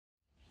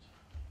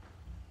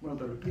well,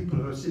 there are people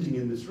who are sitting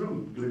in this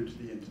room glued to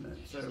the internet.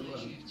 So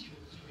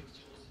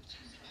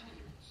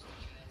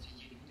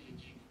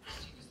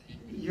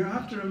you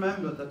have to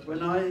remember that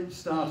when I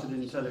started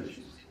in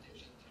television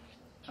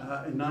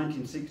in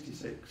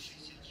 1966,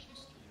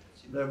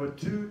 there were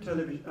two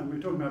television, and we're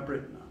talking about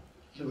Britain now,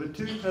 there were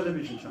two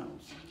television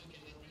channels.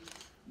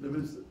 There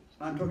was,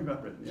 I'm talking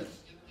about Britain, yes.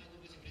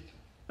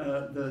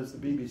 There's the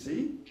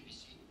BBC,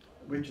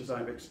 which, as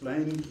I've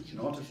explained, is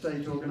not a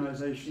state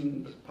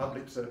organisation, but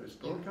public service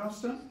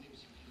broadcaster.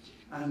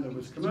 And there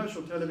was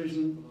commercial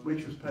television,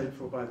 which was paid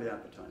for by the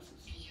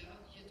advertisers.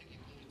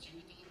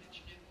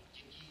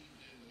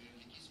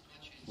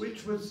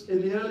 Which was,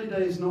 in the early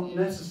days, not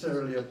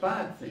necessarily a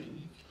bad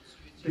thing,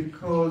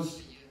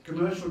 because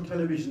commercial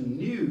television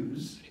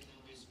news,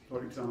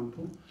 for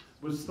example,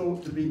 was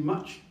thought to be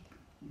much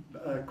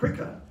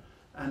quicker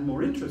and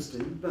more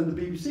interesting than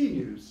the BBC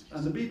News.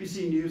 And the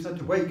BBC News had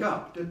to wake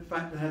up to the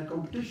fact they had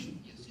competition.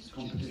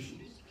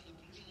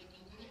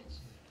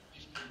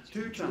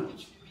 Two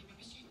channels.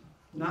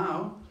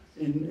 Now,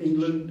 in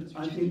England,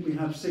 I think we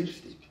have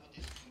 60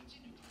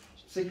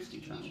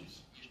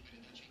 channels.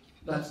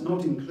 That's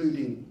not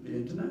including the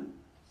internet,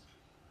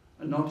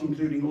 and not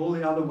including all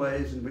the other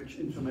ways in which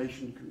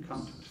information can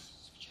come to us.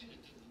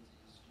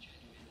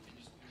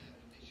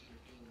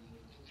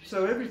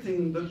 So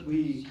everything that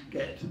we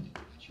get,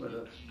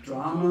 whether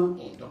drama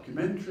or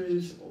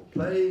documentaries or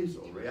plays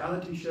or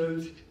reality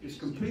shows, is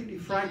completely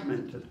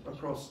fragmented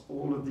across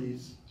all of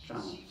these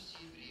channels.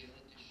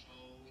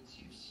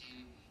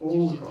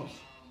 All across.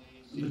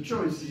 And the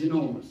choice is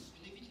enormous.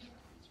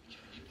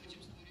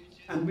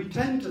 And we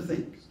tend to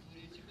think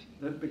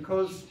that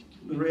because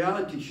the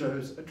reality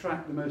shows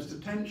attract the most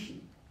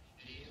attention,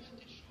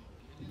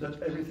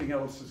 that everything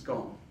else has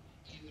gone.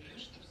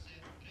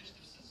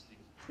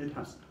 It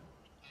hasn't.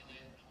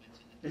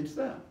 It's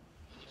there.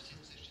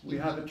 We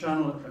have a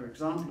channel, for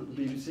example, at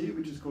the BBC,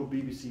 which is called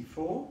BBC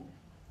 4,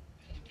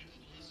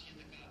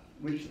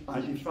 which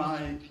I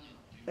defy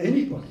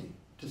anybody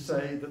to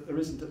say that there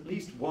isn't at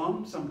least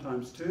one,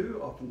 sometimes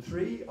two, often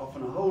three,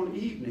 often a whole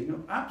evening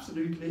of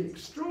absolutely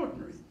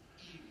extraordinary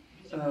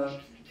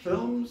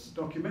films,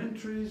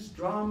 documentaries,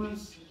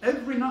 dramas,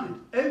 every night.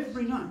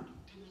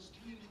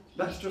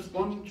 That's just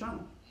one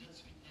channel.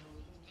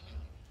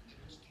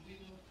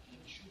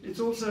 It's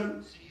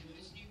also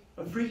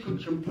a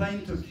frequent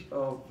complaint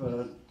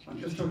of I'm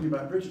just talking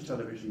about British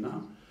television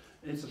now,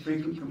 it's a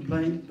frequent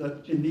complaint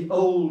that in the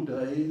old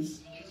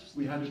days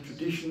we had a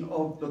tradition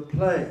of the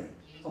play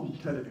on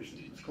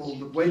television. It's called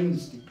the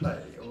Wednesday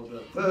play or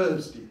the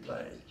Thursday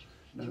play.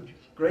 You know,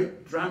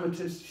 great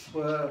dramatists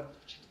were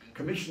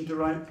commissioned to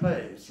write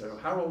plays. So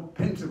Harold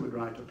Pinter would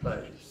write a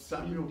play.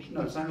 Samuel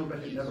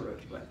Beckett never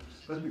wrote a play.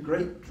 But the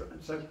great,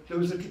 so there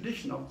was a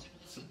tradition of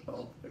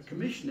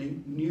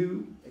commissioning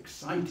new,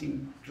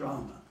 exciting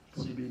drama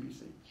for the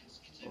BBC,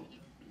 or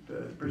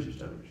the British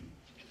television.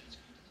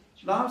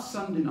 Last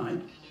Sunday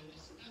night,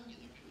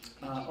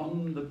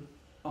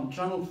 on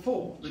Channel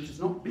 4, which is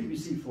not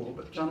BBC 4,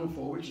 but Channel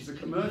 4, which is a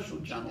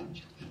commercial channel,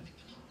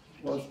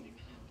 was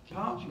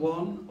part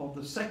one of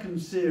the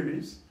second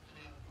series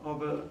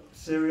of a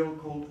serial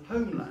called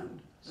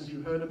Homeland. Have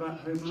you heard about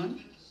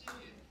Homeland?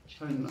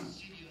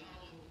 Homeland.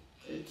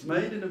 It's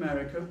made in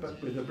America, but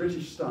with a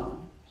British star,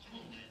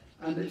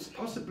 and it's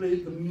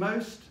possibly the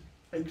most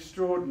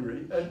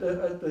extraordinary. At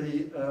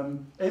the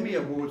Emmy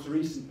Awards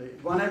recently,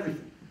 it won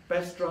everything.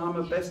 Best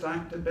drama, best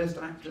actor, best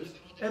actress,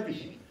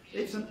 everything.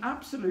 It's an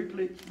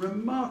absolutely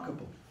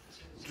remarkable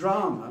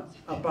drama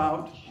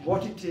about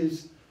what it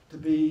is to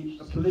be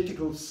a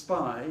political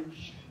spy,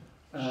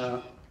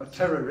 a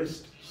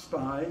terrorist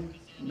spy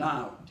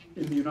now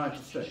in the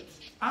United States.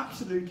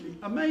 Absolutely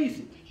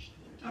amazing.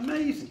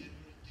 Amazing.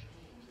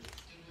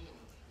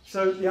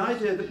 So the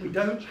idea that we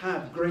don't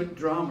have great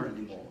drama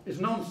anymore is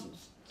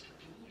nonsense.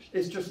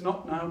 It's just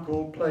not now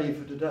called Play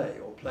for Today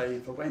or Play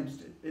for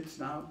Wednesday. It's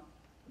now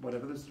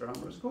whatever this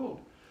drama is called.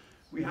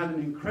 We had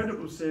an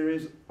incredible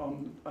series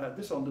on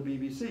this on the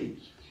BBC.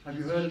 Have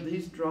you heard of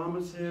these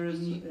dramas here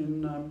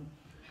in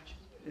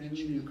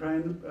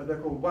Ukraine? They're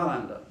called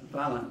Wallander.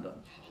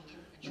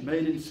 They're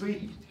made in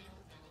Sweden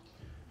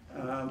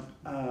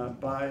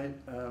by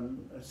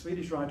a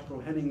Swedish writer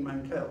called Henning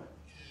Mankell.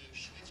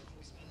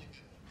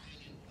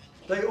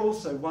 They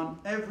also won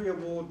every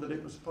award that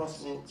it was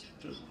possible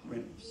to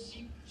win.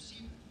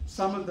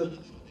 Some of the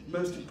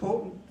most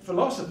important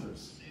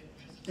philosophers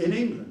in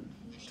England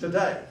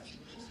today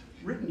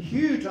written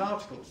huge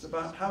articles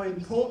about how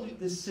important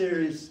this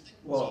series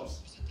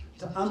was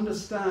to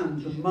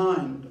understand the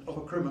mind of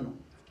a criminal.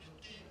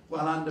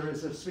 Wallander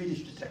is a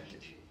Swedish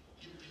detective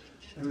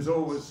who's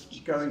always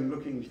going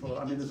looking for,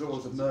 I mean, there's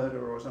always a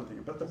murder or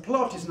something, but the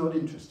plot is not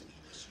interesting.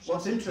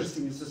 What's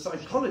interesting is the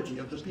psychology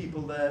of the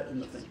people there in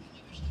the thing.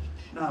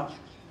 Now,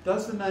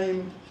 does the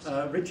name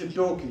Richard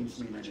Dawkins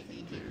mean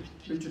anything to you?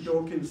 Richard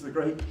Dawkins, the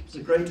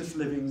greatest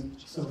living...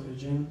 Selfish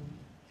gene?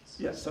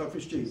 Yes,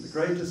 selfish gene, the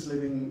greatest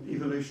living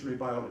evolutionary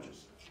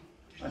biologist.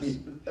 I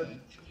mean,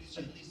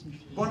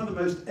 one of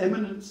the most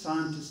eminent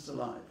scientists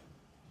alive.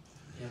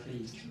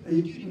 Atheist.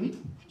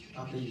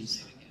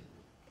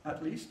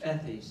 At least?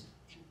 Atheist.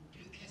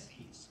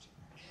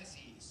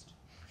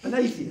 An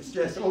atheist,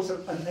 yes,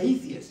 also an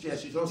atheist,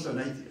 yes, he's also an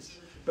atheist.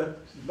 But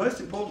the most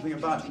important thing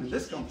about him in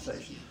this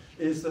conversation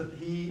is that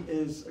he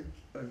is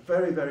a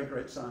very, very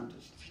great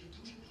scientist.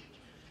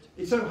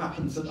 It so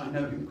happens that I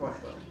know him quite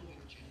well.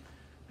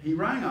 He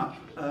rang up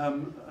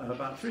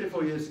about 3 or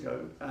 4 years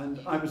ago,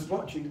 and I was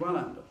watching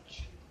Wallander,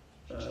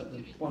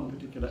 one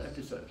particular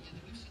episode.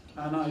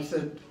 And I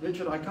said,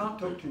 Richard, I can't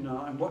talk to you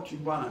now, I'm watching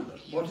Wallander.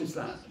 What is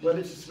that? Well,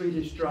 it's a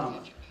Swedish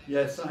drama.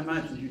 Yes, I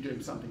imagined you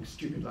doing something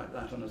stupid like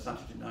that on a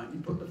Saturday night.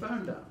 You put the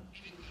phone down.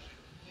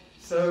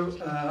 So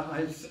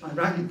I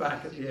rang him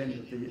back at the end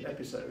of the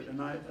episode,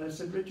 and I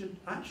said, Richard,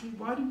 actually,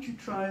 why don't you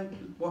try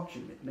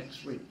watching it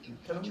next week and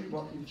tell me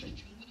what you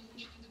think?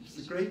 He's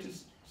the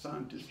greatest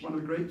scientist, one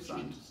of the great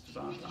scientists of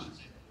our time.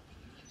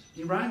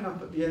 He rang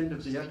up at the end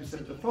of the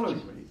episode the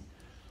following week,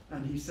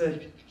 and he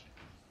said,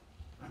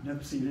 I've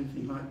never seen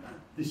anything like that.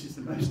 This is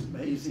the most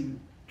amazing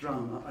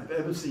drama I've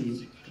ever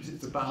seen, because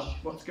it's about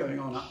what's going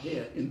on up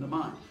here in the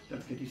mind.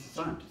 Don't forget he's a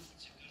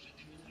scientist.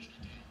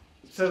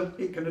 So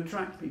it can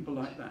attract people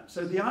like that.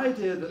 So the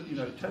idea that, you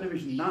know,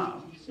 television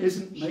now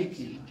isn't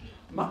making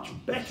much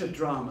better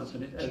drama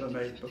than it ever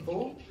made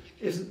before,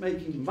 isn't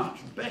making much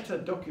better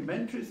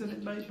documentaries than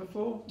it made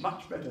before,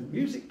 much better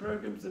music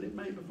programs than it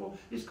made before,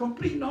 is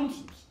complete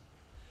nonsense.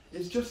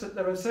 It's just that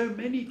there are so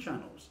many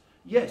channels.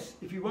 Yes,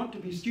 if you want to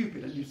be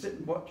stupid and you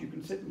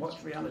can sit and watch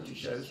reality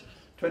shows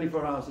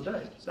 24 hours a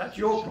day. That's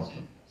your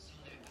problem.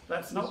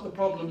 That's not the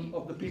problem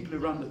of the people who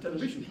run the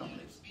television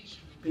companies.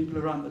 People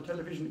who run the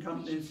television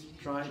companies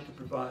try to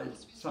provide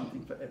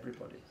something for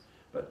everybody.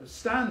 But the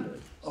standard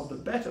of the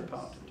better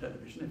part of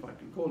television, if I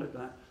can call it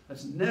that,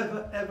 has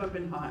never ever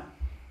been higher.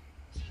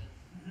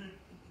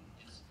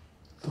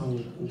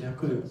 Тоні,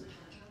 дякую.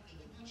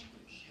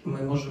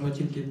 Ми можемо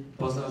тільки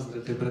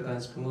позаздрити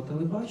британському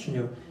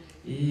телебаченню.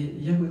 І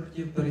я би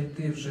хотів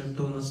перейти вже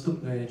до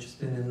наступної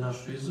частини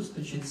нашої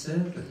зустрічі. Це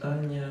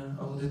питання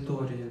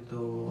аудиторії до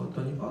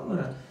Тоні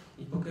Палмера.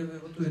 І поки ви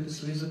готуєте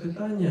свої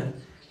запитання,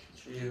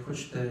 чи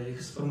хочете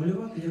їх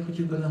сформулювати, я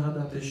хотів би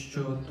нагадати,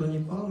 що Тоні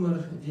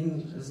Палмер,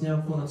 він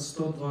зняв понад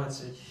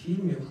 120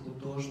 фільмів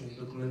художніх,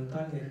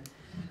 документальних.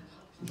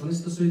 Вони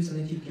стосуються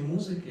не тільки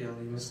музики,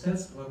 але й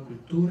мистецтва,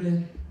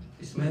 культури,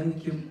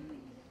 письменників,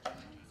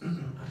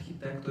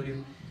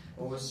 архітекторів.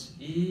 Ось,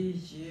 і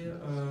є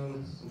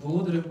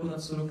володарем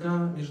понад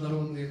 40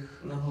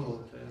 міжнародних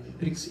нагород.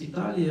 Прікс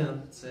Італія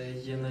 – це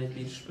є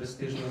найбільш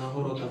престижна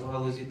нагорода в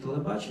галузі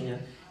телебачення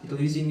і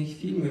телевізійних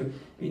фільмів.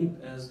 Він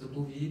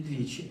здобув її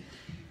двічі.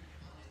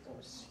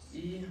 Ось.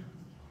 І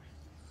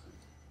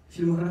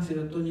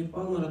фільмографія Тоні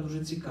Палмера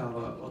дуже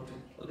цікава. От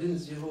один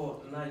з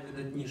його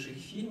найвидатніших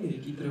фільмів,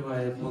 який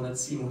триває понад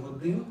 7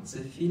 годин, це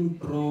фільм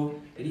про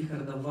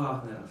Ріхарда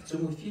Вагнера. В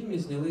цьому фільмі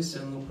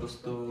знялися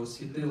просто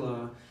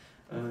світила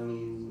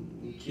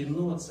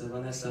кіно, це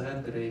Ванеса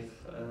Редгрейв,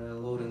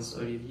 Лоуренс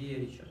Олів'є,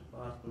 Річард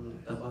Бартон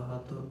та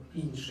багато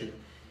інших.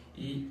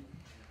 І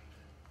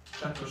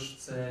також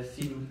це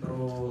фільм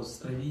про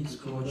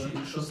Стравінського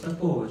чи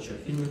Шостаковича.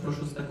 В фільмі про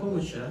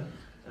Шостаковича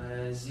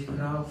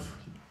зіграв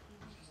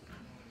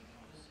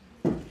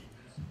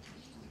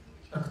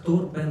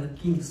актор Бен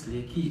Кінгслі,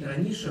 який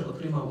раніше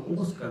отримав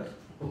Оскар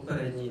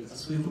за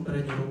свою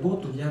попередню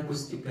роботу в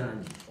якості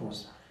Ганні.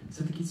 Ось.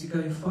 Це такі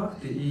цікаві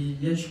факти, і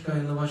я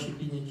чекаю на ваші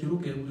підняті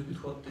руки, я буду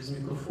підходити з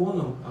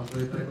мікрофоном,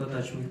 аби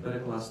перекладач міг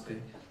перекласти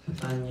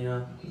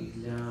питання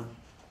для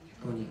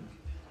Тоні.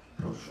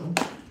 Прошу.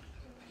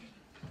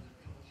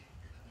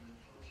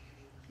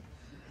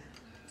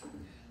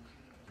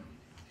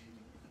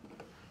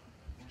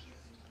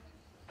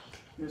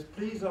 Yes,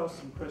 please ask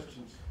some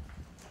questions.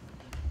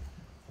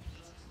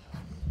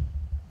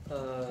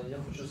 Я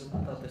хочу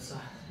запитатися,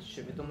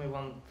 чи відомий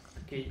вам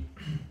такий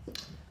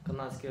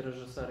канадський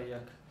режисер,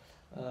 як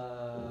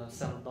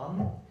Сем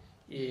Дан,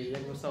 і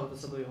як ви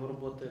ставитеся до його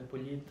роботи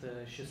 «Політ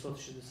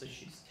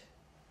 666»?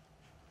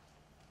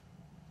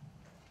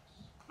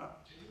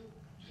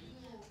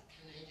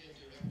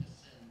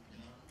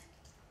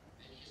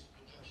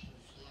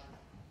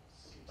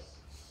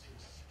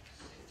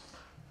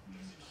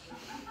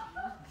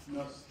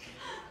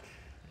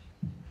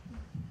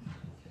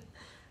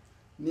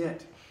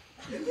 Нет.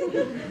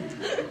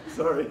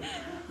 Sorry.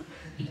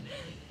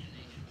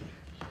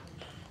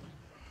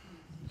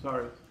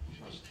 Sorry.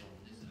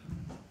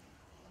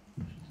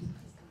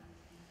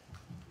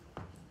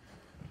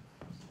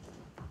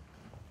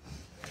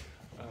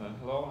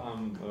 Hello,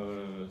 I'm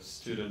a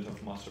student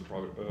of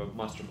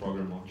master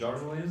program of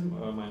journalism,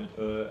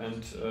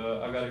 and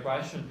I've got a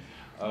question.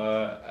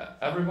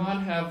 Everyone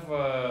have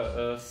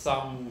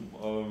some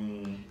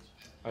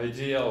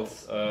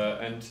ideals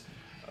and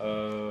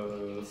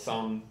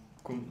some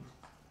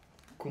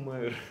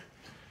kummer.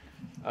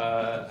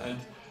 And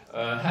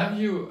have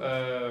you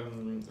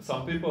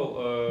some people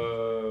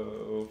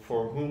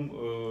for whom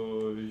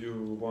you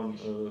want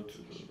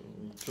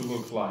to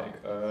look like?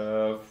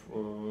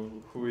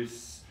 Who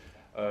is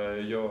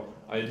your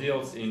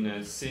ideals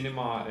in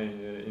cinema,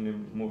 in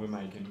movie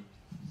making?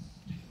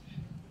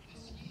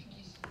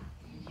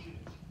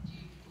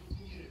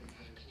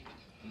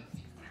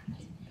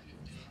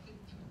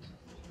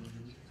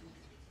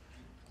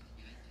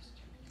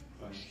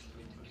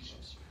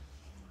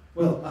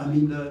 Well, I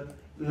mean,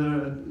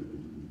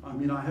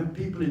 I have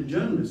people in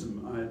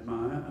journalism I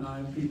admire, and I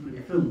have people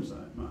in films I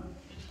admire.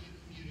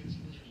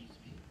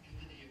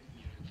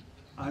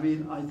 I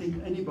mean, I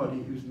think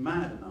anybody who's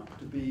mad enough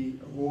to be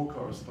a war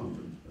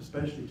correspondent,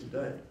 especially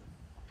today,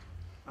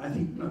 I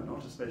think, no,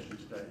 not especially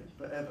today,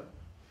 but ever,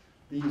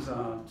 these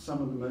are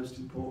some of the most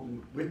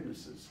important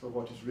witnesses for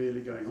what is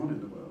really going on in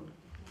the world.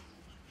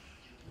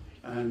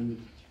 And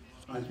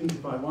I think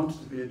if I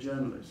wanted to be a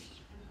journalist,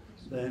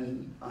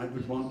 then I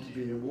would want to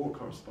be a war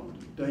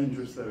correspondent,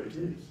 dangerous though it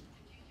is.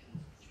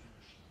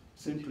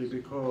 Simply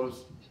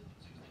because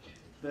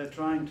they're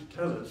trying to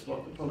tell us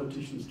what the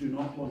politicians do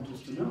not want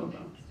us to know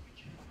about.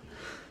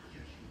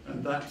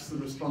 And that's the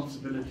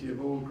responsibility of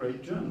all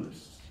great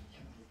journalists,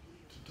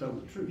 to tell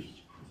the truth.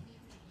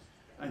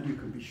 And you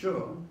can be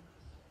sure,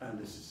 and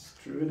this is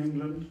true in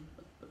England,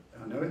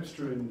 I know it's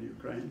true in the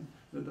Ukraine,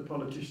 that the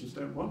politicians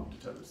don't want to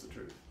tell us the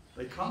truth.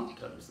 They can't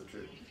tell us the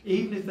truth,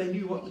 even if they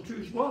knew what the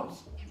truth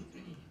was.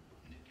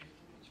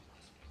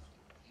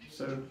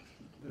 So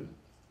the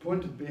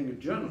point of being a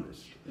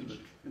journalist,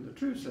 in the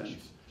true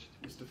sense,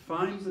 is to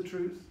find the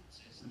truth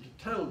and to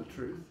tell the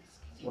truth,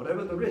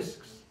 whatever the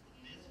risks.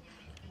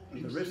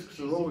 And the risks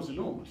are always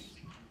enormous.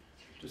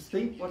 Just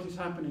think what is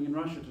happening in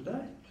Russia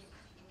today.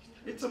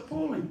 It's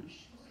appalling.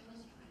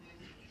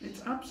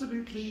 It's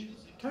absolutely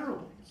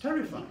terrible,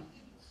 terrifying.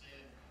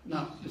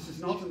 Now, this is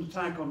not an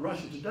attack on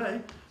Russia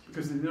today,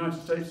 because in the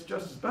United States it's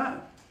just as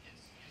bad.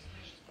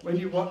 When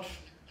you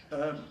watch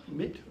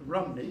Mitt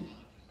Romney,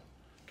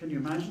 can you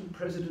imagine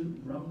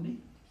President Romney?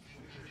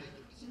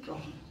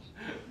 God.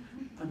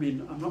 I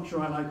mean, I'm not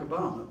sure I like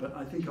Obama, but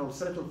I think I'll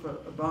settle for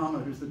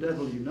Obama, who's the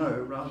devil you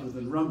know, rather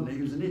than Romney,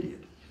 who's an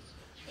idiot.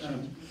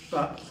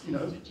 But, you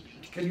know,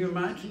 can you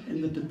imagine in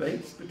the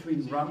debates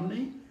between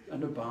Romney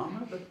and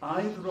Obama that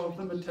either of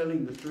them are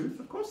telling the truth?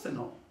 Of course they're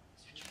not.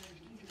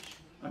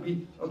 I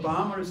mean,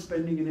 Obama is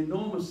spending an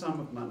enormous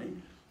sum of money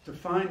to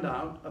find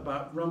out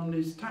about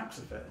Romney's tax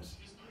affairs.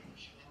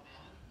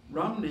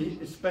 Romney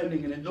is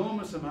spending an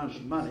enormous amount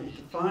of money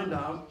to find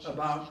out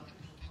about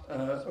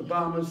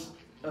Obama's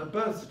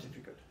birth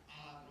certificate.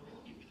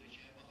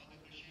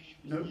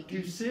 No, do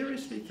you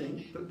seriously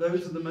think that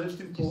those are the most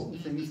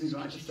important things in the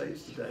United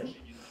States today?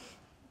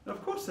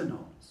 Of course they're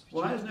not.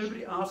 Why is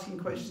nobody asking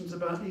questions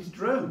about these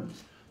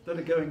drones that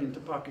are going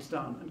into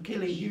Pakistan and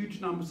killing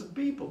huge numbers of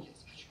people?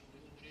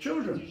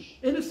 Children,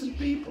 innocent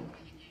people.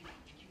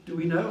 Do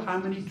we know how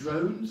many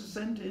drones are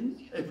sent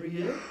in every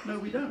year? No,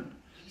 we don't.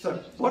 So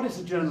what is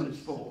a journalist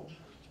for?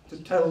 To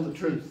tell the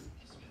truth.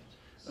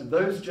 And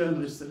those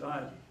journalists that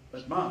I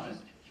admire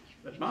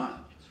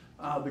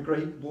are the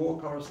great war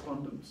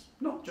correspondents,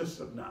 not just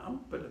of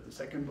now, but of the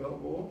Second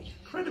World War.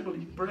 Incredibly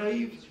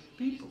brave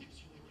people.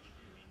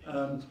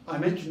 I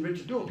mentioned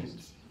Richard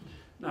Dawkins.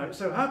 Now, it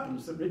so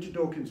happens that Richard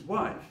Dawkins'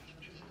 wife,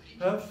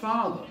 her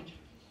father,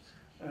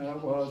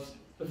 was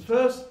the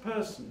first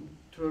person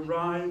to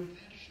arrive,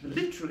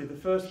 literally the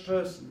first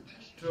person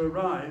to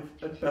arrive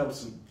at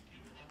Belsen.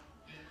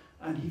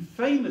 And he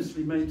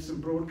famously made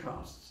some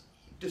broadcasts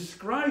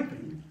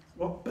describing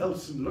what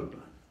Belsen looked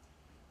like.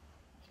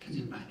 Can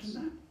you imagine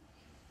that?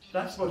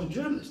 That's what a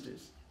journalist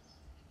is.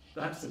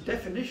 That's the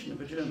definition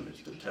of a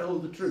journalist, to tell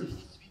the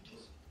truth.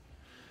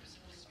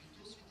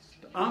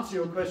 To answer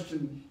your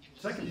question,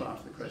 second part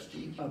of the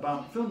question,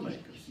 about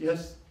filmmakers,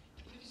 yes,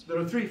 there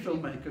are three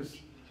filmmakers.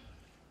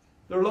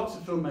 There are lots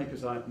of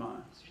filmmakers I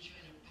admire.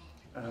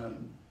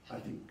 I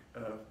think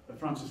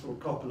Francis Ford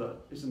Coppola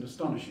is an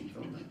astonishing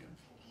filmmaker.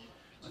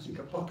 I think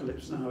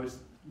Apocalypse Now is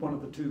one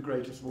of the two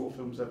greatest war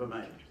films ever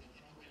made.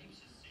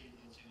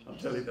 I'll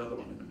tell you the other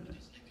one in a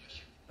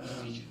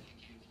minute.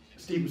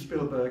 Steven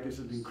Spielberg is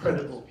an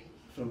incredible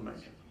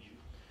filmmaker.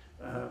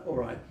 All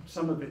right,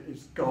 some of it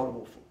is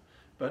god-awful.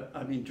 But,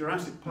 I mean,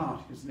 Jurassic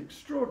Park is an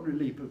extraordinary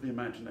leap of the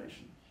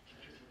imagination.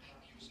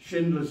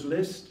 Schindler's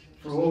List,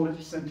 for all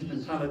its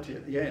sentimentality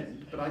at the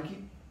end, but I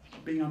keep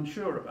being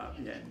unsure about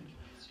the end,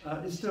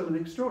 is still an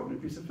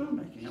extraordinary piece of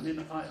filmmaking. I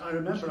mean, I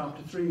remember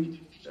after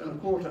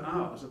 3¼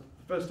 hours of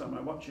the first time I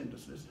watched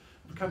Schindler's List,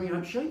 of coming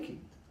out shaking,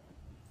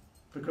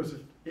 because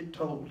it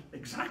told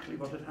exactly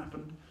what had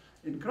happened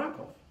in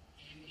Krakow,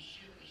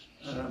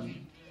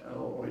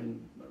 or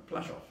in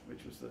Plaszow,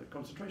 which was the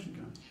concentration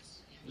camp.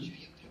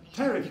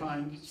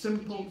 Terrifying,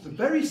 simple, it's a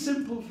very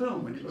simple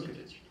film when you look at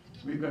it.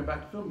 We go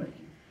back to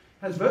filmmaking.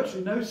 Has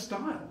virtually no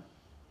style.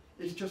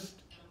 It's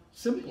just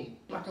simple,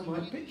 black and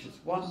white pictures,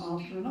 one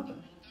after another.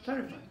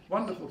 Terrifying,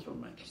 wonderful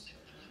filmmakers.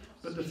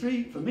 But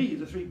for me,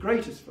 the three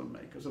greatest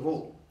filmmakers of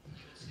all,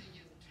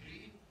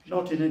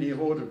 not in any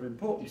order of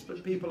importance,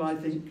 but people I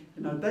think,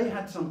 they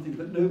had something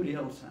that nobody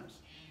else has,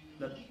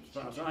 that as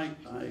far as I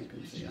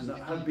can see, and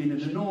that have been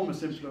an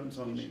enormous influence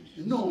on me,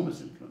 The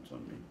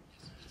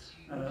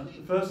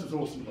first was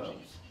Orson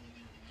Welles.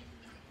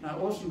 Now,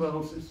 Orson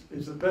Welles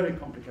is a very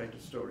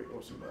complicated story,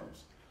 Orson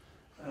Welles.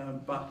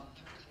 But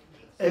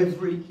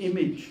every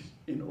image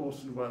in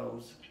Orson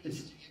Welles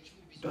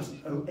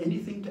doesn't owe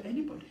anything to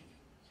anybody.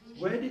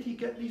 Where did he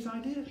get these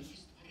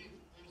ideas?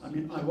 I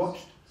mean, I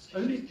watched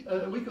only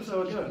a week or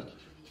so ago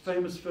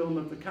famous film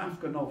of the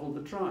Kafka novel,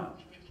 The Trial.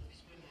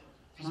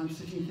 And I'm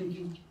sitting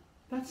thinking,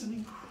 that's an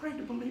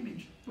incredible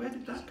image. Where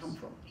did that come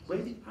from?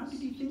 How did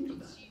he think of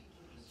that?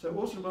 So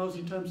Orson Welles,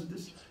 in terms of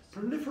this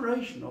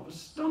proliferation of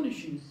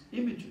astonishing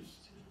images,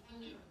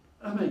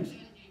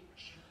 amazing.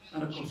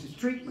 And of course his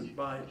treatment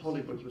by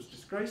Hollywood was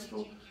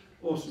disgraceful.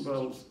 Orson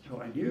Welles, who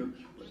I knew,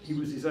 he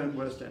was his own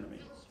worst enemy.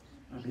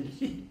 I mean,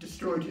 he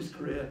destroyed his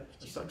career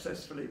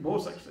successfully, more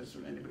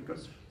successfully than anybody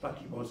could, but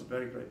he was a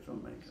very great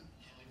filmmaker.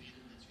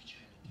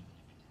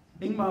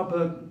 Ingmar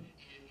Bergman,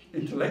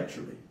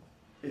 intellectually,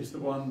 is the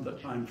one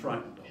that I'm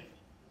frightened of.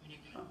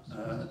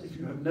 If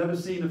you have never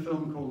seen a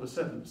film called The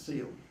Seventh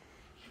Seal,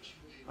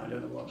 I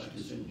don't know what that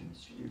is in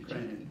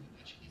Ukrainian.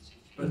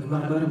 But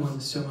Ingmar Bergman,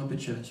 Сьома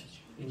печать.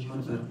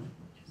 Ingmar Bergman.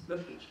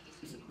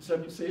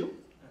 Seventh Seal?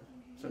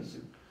 Seventh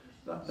Seal.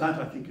 That,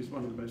 I think, is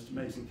one of the most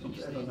amazing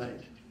films ever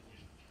made.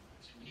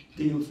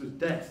 Deals with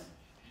death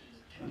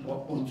and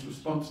what one's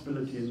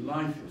responsibility in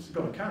life is. It's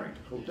got a character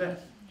called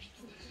Death.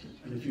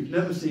 And if you've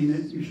never seen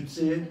it, you should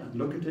see it and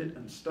look at it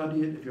and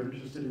study it if you're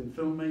interested in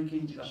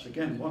filmmaking. That's,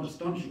 again, one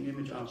astonishing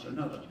image after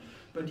another.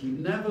 But he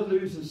never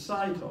loses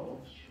sight of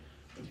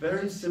a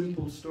very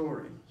simple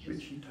story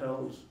which he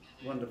tells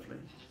wonderfully.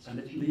 And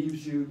it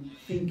leaves you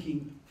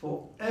thinking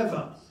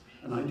forever.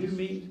 And I do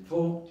mean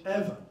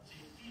forever.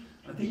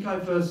 I think I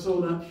first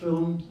saw that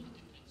film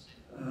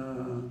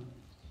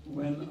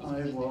when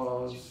I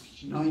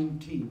was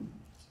 19.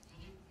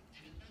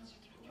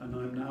 And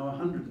I'm now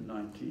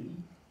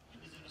 119.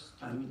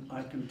 And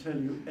I can tell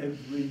you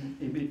every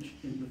image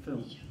in the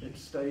film. It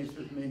stays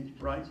with me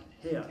right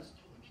here.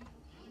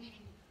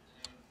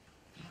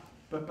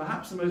 But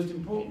perhaps the most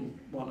important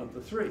one of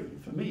the three,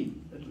 for me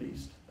at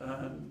least,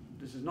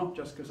 this is not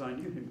just because I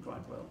knew him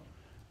quite well,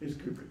 is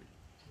Kubrick.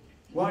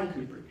 Why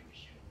Kubrick?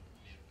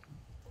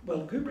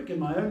 Well, Kubrick in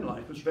my own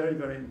life was very,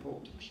 very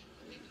important.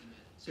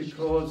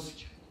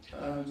 Because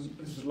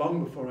this was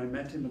long before I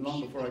met him and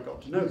long before I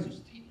got to know him.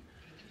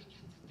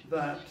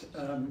 That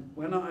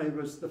when I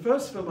was, the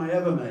first film I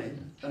ever made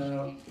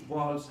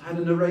had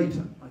a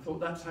narrator. I thought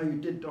that's how you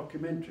did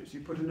documentaries.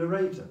 You put a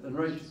narrator. The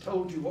narrator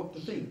told you what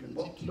to think and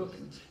what to look at.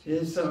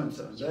 Here's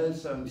so-and-so,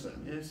 there's so-and-so,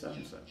 here's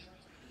so-and-so.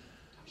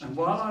 And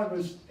while I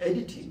was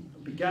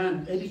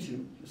began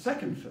editing the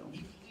second film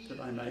that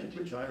I made,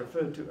 which I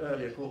referred to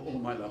earlier, called All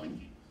My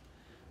Loving,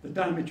 the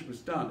damage was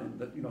done in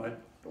that, I had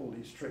all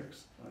these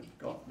tricks I've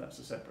got. That's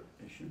a separate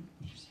issue.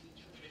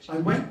 I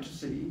went to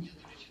see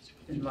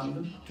in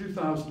London,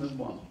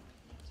 2001,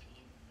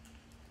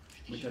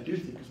 which I do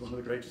think is one of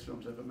the greatest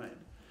films ever made.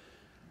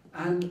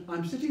 And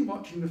I'm sitting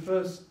watching the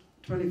first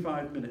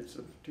 25 minutes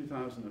of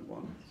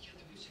 2001,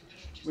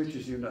 which,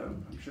 as you know,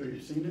 I'm sure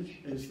you've seen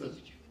it, is the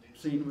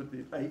scene with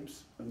the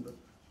apes and the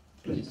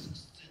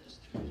plinths.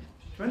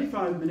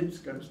 25 minutes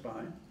goes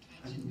by,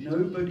 and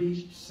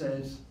nobody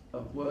says a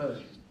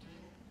word.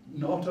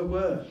 Not a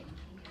word.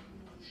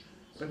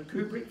 But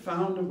Kubrick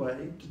found a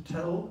way to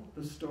tell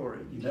the story.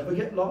 You never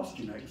get lost,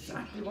 you know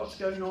exactly what's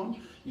going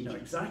on, you know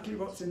exactly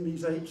what's in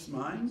these apes'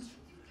 minds.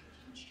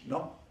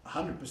 Not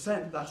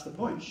 100%, that's the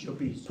point. You're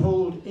being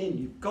pulled in,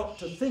 you've got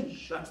to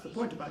think. That's the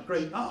point about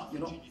great art.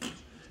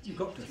 You've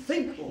got to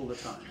think all the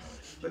time.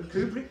 But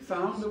Kubrick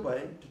found a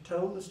way to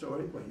tell the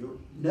story where you're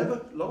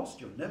never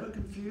lost, you're never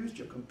confused,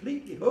 you're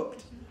completely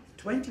hooked.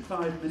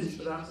 25 minutes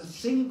without a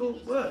single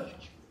word.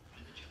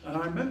 And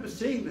I remember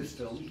seeing this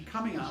film,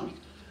 coming out,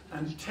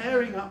 and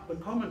tearing up the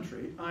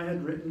commentary I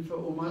had written for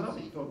All My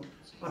Loving. I thought,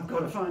 I've got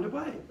to find a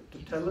way to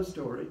tell a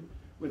story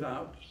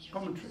without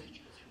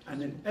commentary.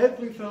 And in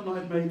every film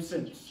I've made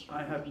since,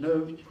 I have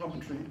no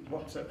commentary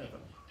whatsoever.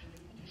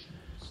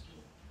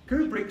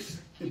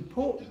 Kubrick's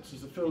importance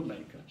as a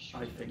filmmaker,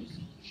 I think,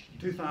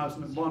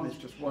 2001 is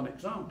just one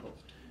example,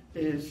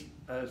 is,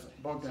 as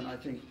Bogdan, I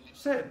think,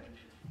 said,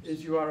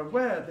 is you are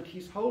aware that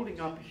he's holding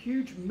up a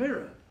huge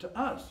mirror to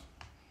us,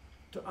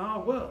 to our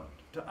world,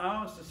 to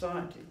our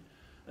society,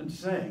 and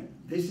saying,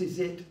 this is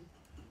it,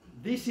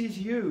 this is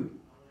you,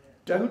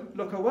 don't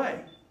look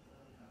away,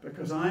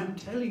 because I'm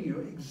telling you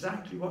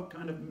exactly what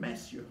kind of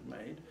mess you've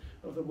made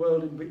of the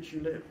world in which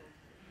you live.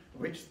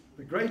 Which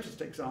the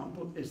greatest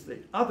example is the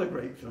other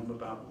great film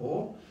about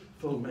war,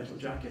 Full Metal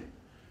Jacket.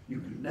 You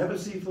can never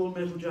see Full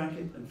Metal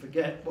Jacket and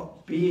forget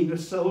what being a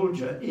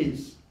soldier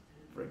is,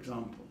 for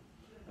example,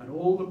 and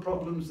all the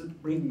problems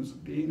that brings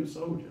being a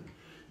soldier.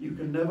 You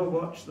can never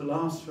watch the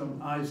last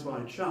film, Eyes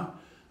Wide Shut,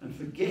 and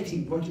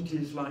forgetting what it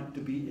is like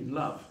to be in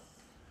love,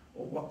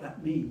 or what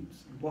that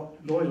means, and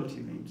what loyalty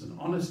means, and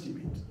honesty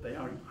means. They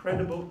are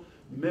incredible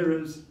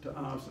mirrors to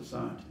our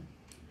society.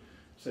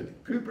 So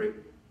Kubrick,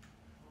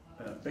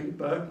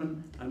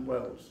 Bergman, and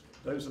Welles,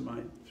 those are my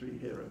three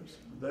heroes.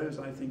 Those,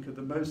 I think, are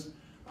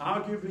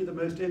arguably the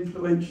most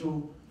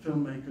influential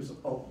filmmakers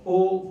of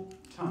all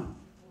time.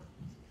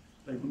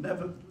 They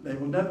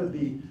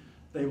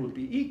will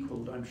be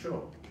equaled, I'm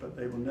sure, but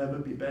they will never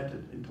be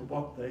bettered into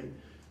what they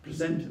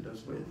presented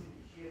us with.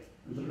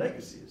 And the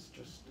legacy is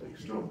just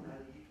extraordinary.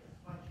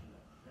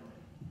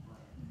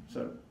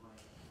 So,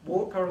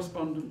 war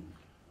correspondent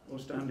or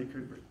Stanley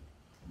Kubrick?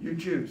 You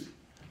choose.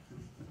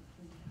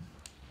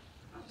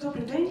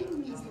 Добрий день,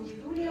 мене звуть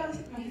Юлія,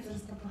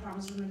 магістерська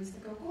програма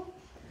журналістики УКУ.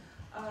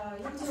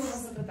 Я хотіла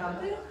вас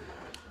запитати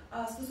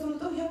стосовно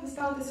того, як ви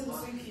ставитеся до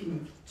своїх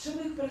фільмів. Чи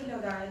ви їх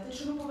переглядаєте,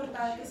 чи ви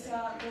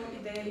повертаєтеся до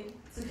ідей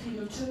цих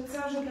фільмів, чи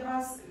це вже для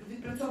вас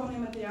відпрацьований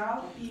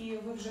матеріал і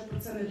ви вже про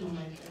це не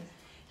думаєте?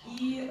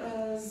 І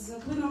з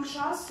плином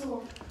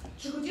часу,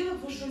 чи хотіли б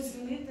ви щось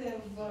змінити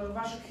в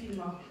ваших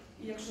фільмах?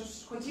 І якщо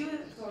ж хотіли,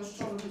 то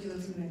що ви хотіли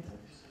змінити?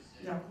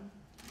 Дякую.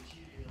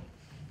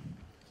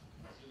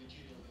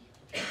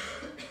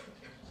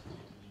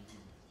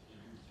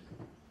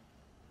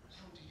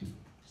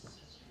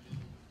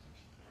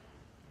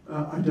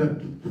 I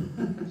don't.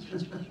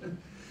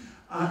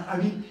 I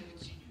mean,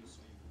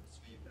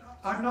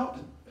 I'm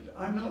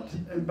not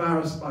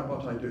embarrassed by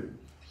what I do.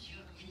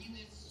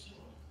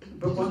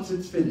 But once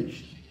it's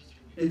finished,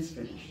 it's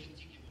finished.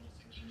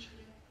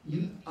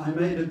 I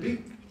made a big,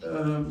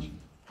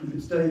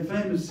 it's a very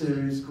famous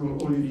series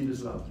called All You Need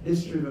Is Love,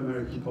 History of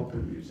American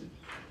Popular Music.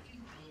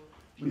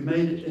 We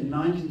made it in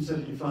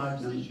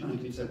 1975 and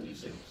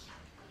 1976.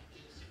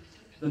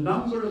 The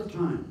number of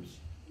times,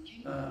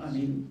 I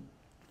mean,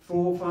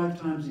 4 or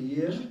 5 times a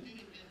year,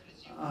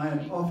 I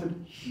am offered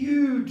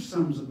huge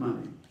sums of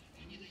money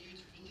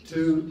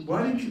to,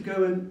 why don't you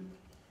go and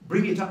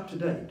bring it up to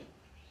date,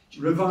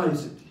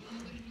 revise it,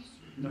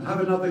 you know, have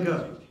another go.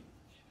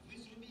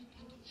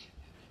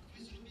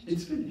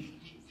 It's finished.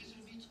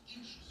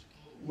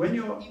 When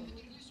you're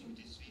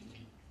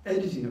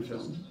editing a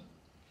film,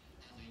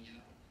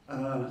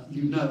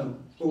 you know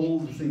all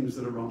the things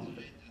that are wrong with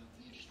it.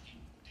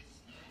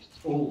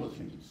 All the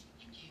things.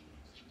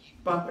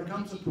 But there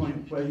comes a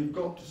point where you've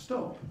got to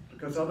stop,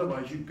 because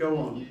otherwise you go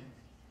on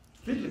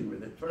fiddling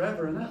with it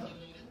forever and ever.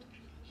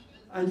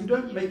 And you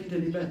don't make it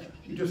any better,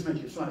 you just make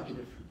it slightly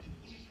different.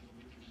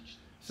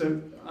 So,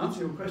 to answer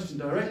your question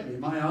directly,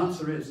 my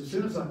answer is, as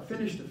soon as I've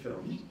finished a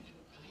film,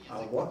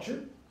 I'll watch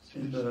it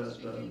in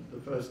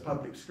the first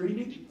public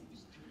screening,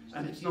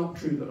 and it's not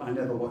true that I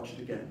never watch it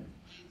again.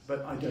 But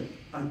I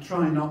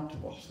try not to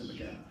watch them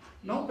again.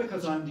 Not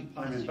because I'm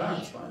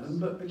embarrassed by them,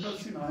 but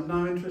because, you know, I'm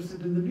now interested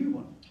in the new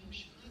one.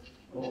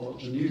 Or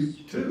the new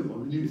 2, or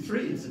the new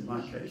 3 is in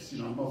my case. You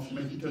know, I'm often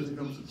making 30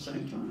 films at the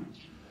same time.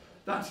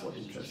 That's what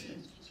interests me.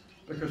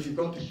 Because you've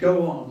got to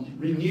go on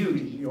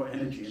renewing your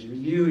energy and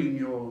renewing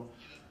your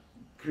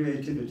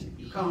creativity.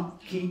 You can't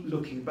keep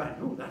looking back.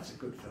 Oh, that's a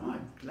good film.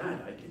 I'm glad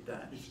I did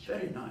that. It's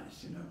very nice,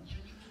 you know.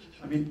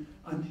 I mean,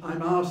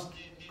 I'm asked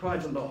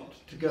quite a lot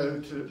to go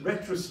to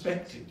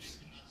retrospectives.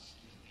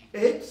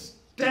 It's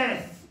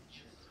death.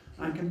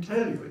 I can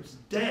tell you, it's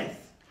death.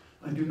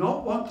 I do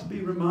not want to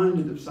be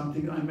reminded of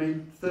something I made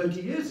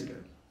 30 years ago.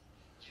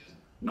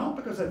 Not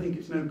because I think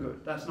it's no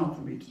good, that's not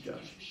for me to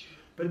judge.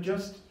 But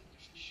just,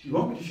 you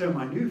want me to show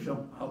my new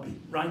film, I'll be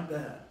right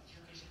there.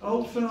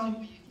 Old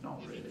film? Not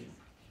really.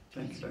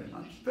 Thank you very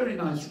much. Very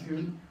nice of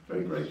you,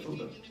 very grateful,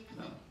 but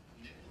no.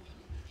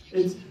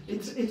 It's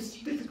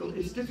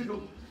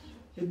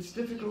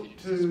difficult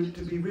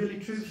to be really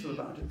truthful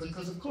about it,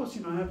 because of course,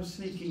 you know, I have a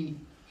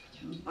sneaking,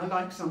 I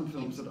like some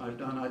films that I've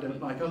done, I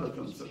don't like other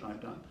films that I've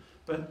done.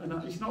 But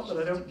it's not that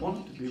I don't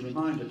want to be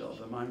reminded of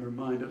them, I'm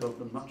reminded of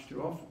them much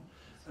too often.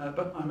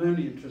 But I'm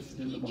only interested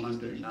in the one I'm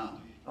doing now.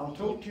 I'll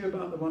talk to you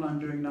about the one I'm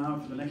doing now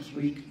for the next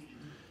week.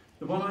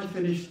 The one I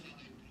finished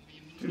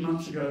 2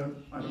 months ago,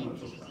 I don't want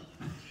to talk about.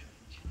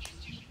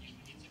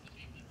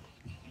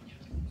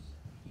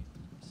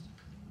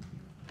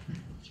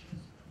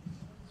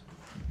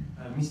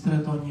 Містере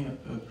Тоні,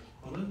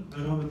 коли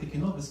ви робите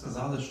кіно, ви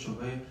сказали, що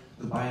ви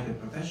дбаєте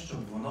про те, щоб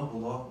воно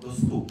було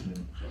доступним.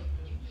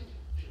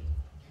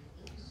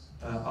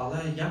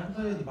 Але як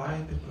ви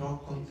дбаєте про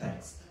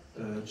контекст?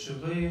 Чи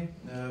ви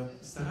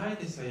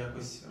стараєтеся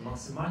якось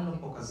максимально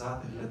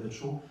показати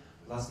глядачу,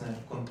 власне,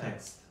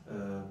 контекст?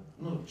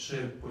 Ну,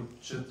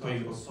 чи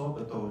тої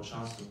особи, того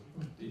часу,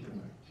 і так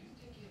далі?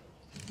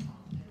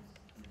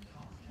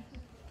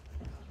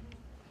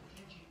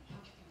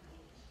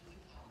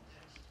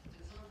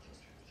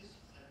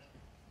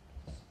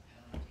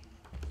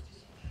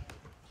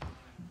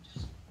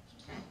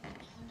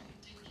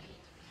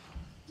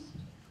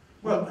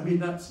 Well, I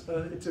mean,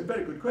 it's a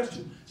very good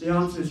question. The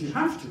answer is you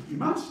have to, you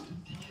must.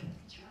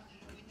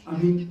 I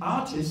mean,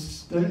 artists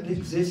don't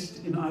exist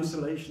in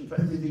isolation for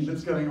everything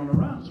that's going on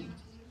around them.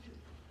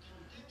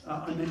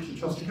 I mentioned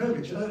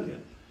Shostakovich earlier.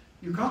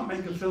 You can't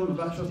make a film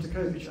about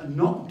Shostakovich and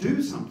not do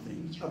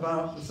something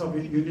about the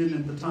Soviet Union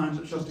in the time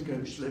that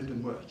Shostakovich lived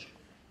and worked.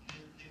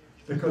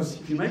 Because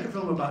if you make a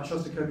film about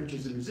Shostakovich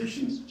as a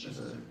musician, as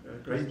a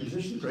great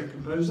musician, great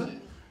composer,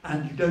 and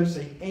you don't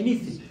say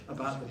anything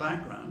about the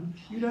background,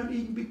 you don't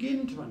even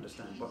begin to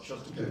understand what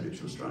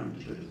Shostakovich was trying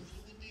to do.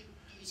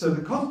 So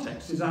the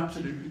context is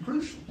absolutely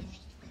crucial.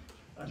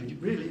 I mean, it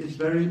really is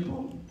very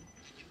important.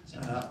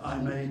 I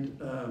made,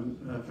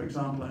 for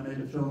example, I made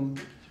a film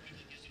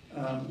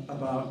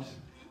about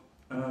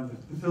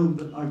the film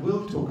that I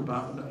will talk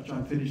about, which I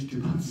finished 2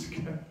 months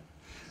ago.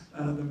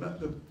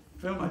 The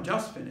film I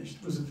just finished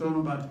was a film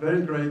about a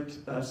very great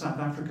South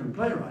African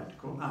playwright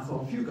called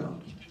Athol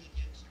Fugard.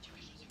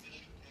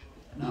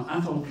 Now,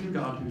 Athol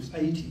Fugard, who's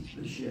 80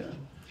 this year,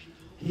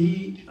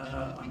 he,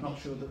 I'm not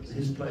sure that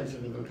his plays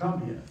have ever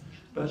come here,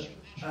 but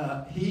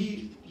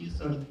he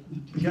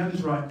began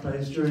to write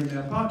plays during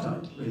the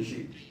apartheid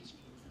regime.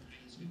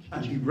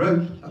 And he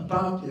wrote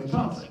about the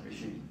apartheid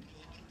regime,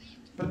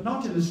 but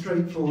not in a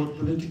straightforward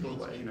political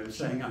way, you know,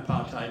 saying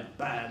apartheid,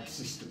 bad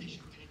system.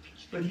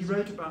 But he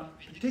wrote about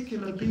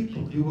particular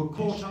people who were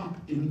caught up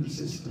in the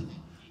system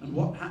and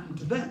what happened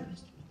to them.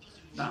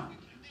 Now,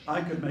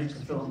 I could make a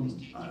film.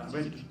 I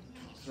went to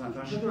South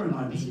Africa, and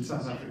I was in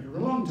South Africa for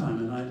a long time,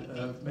 and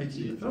I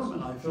making the film,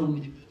 and I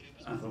filmed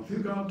Athol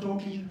Fugard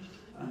talking,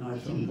 and I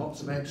filmed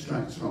lots of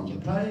extracts from the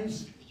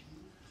plays.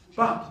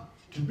 But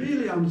to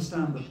really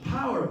understand the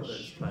power of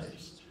those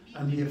plays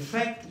and the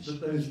effect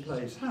that those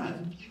plays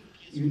had,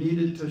 you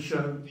needed to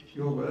show,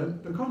 your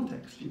word, the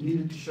context. You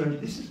needed to show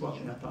this is what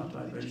the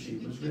apartheid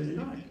regime was really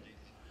like.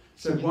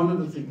 So one of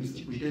the things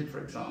that we did, for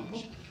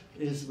example,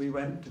 is we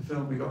went to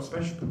film, we got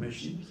special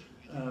permission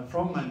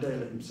from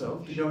Mandela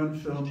himself to go and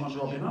film on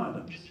Robben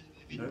Island,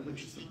 you know,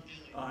 which is the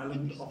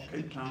island off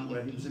Cape Town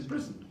where he was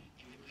imprisoned.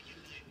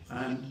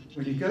 And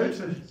when you go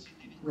to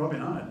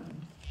Robben Island,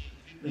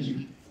 then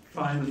you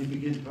finally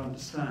begin to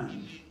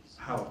understand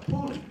how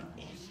appalling that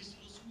was.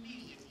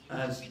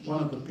 As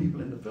one of the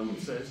people in the film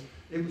says,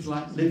 it was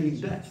like living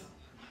death.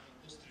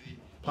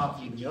 Apart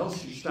from anything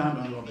else, you stand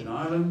on Robben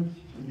Island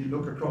and you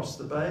look across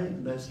the bay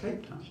and there's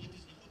Cape Town.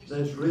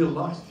 There's real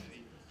life.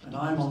 And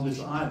I'm on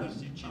this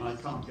island and I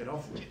can't get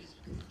off it.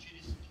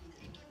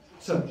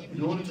 So,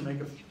 in order to make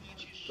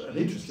an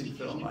interesting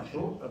film, I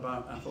thought,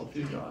 about Athol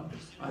Fugard,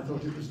 I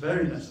thought it was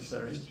very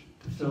necessary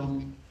to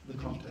film the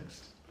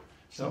context.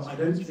 So I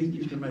don't think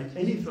you can make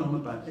any film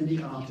about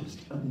any artist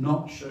and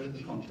not show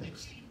the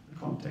context. The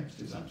context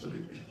is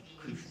absolutely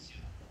crucial.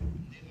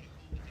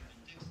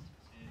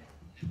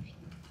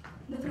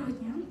 Доброго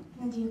дня,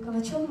 Надія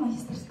Калачова,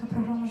 майстерська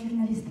програма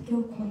журналістики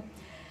УКУ.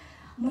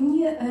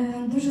 Мені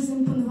дуже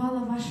заімпонувала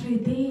ваша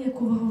ідея,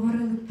 яку ви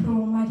говорили про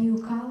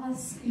Марію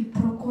Каллас і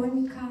про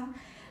коміка,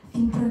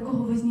 фільм, про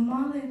якого ви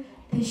знімали,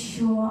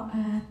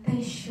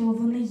 те, що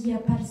вони є,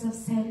 перш за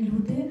все,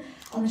 люди,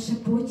 а лише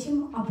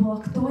потім або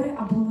актори,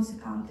 або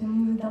музиканти.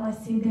 Мені видалася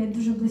ця ідея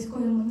дуже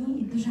близькою мені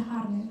і дуже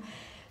гарною.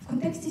 В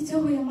контексті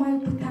цього я маю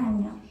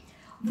питання.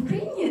 В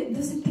Україні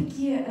досить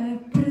такі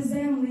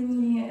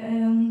приземлені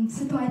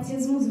ситуації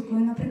з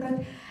музикою.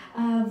 Наприклад,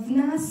 в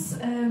нас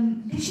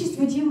більшість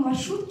водіїв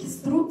маршрутки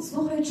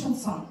слухають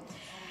шансон.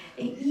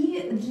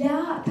 І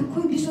для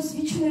такої більш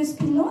освіченої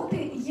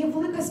спільноти є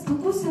велика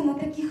спокуса на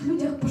таких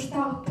людях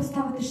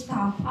поставити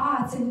штамп.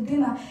 А, це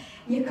людина,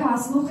 яка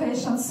слухає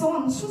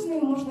шансон, що з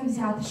нею можна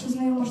взяти, що з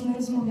нею можна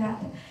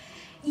розмовляти.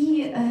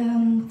 І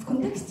в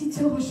контексті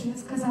цього, що я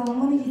сказала, у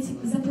мене є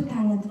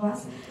запитання до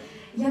вас.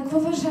 Як ви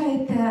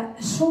вважаєте,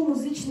 що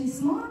музичний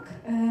смак,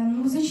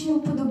 музичні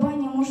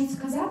уподобання можуть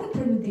сказати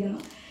про людину?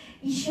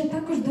 І ще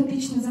також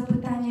дотичне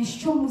запитання,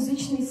 що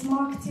музичний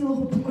смак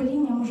цілого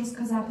покоління може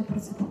сказати про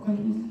це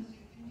покоління?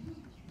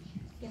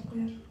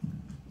 Дякую.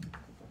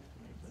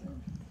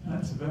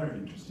 That's a very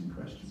interesting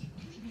question.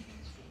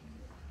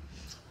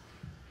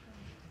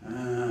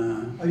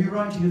 Are you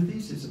writing a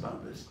thesis about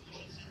this?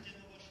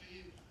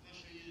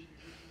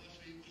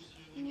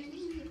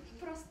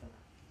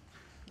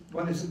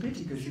 Well, it's a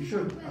pity because you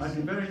should. I'd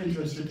be very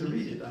interested to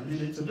read it. I mean,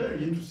 it's a very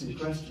interesting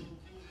question.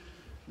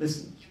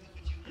 Listen,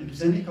 if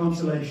it's any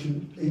consolation,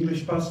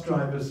 English bus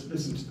drivers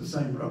listen to the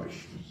same rubbish.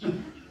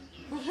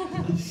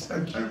 So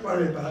don't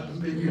worry about them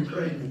being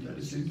Ukrainian, they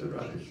listen to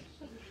rubbish.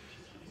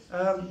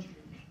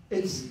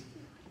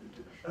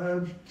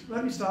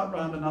 Let me start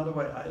round another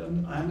way.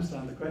 I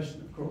understand the question,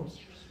 of course.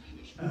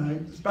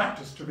 It's back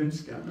to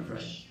Stravinsky, I'm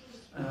afraid.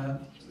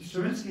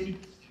 Stravinsky,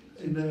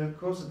 in the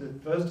course of the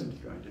first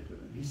interview I did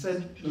with him, he said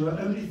there are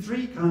only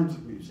three kinds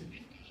of music.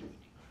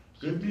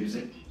 Good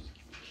music,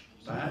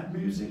 bad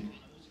music,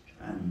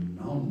 and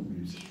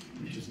non-music,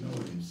 which is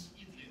noise.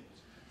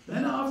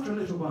 Then after a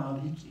little while,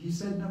 he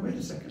said, no, wait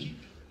a second,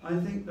 I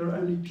think there are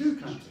only two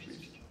kinds of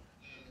music.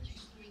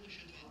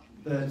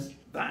 There's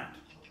that,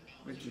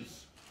 which is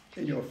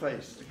in your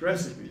face,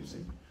 aggressive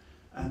music,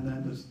 and then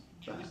there's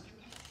that.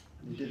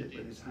 And he did it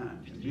with his hand,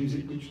 the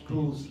music which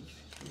pulls us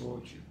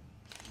towards you.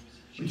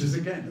 Which is,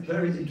 again, a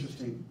very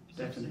interesting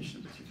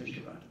definition if you think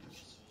about it.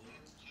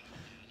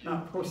 Now,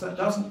 of course, that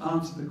doesn't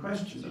answer the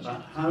question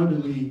about how do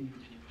we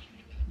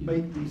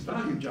make these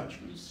value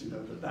judgments, you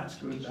know, that that's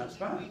good, that's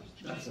bad.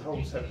 That's a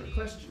whole separate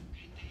question.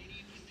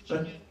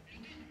 But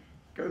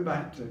go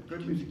back to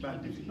good music,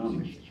 bad music,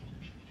 non-music.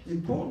 The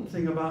important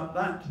thing about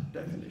that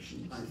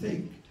definition, I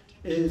think,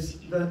 is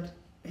that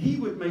he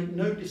would make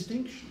no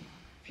distinction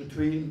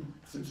between,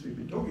 since we've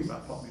been talking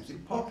about pop music,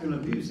 popular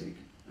music,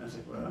 as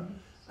it were,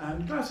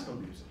 and classical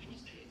music.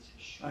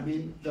 I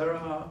mean, there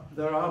are,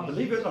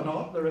 believe it or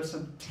not, there are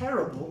some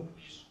terrible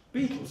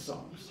Beatles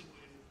songs,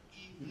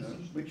 you know,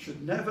 which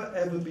should never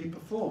ever be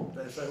performed.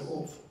 They're so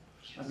awful.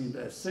 I mean,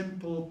 they're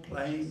simple,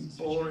 plain,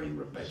 boring,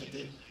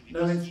 repetitive,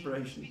 no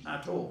inspiration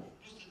at all.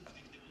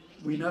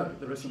 We know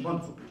there are some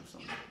wonderful Beatles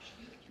songs.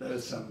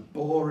 There's some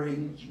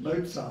boring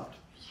Mozart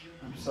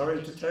I'm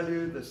sorry to tell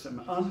you, there's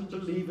some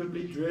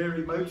unbelievably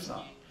dreary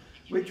Mozart,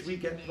 which we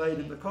get played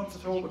in the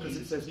concert hall because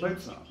it says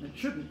Mozart, and it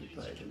shouldn't be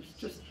played.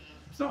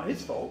 It's not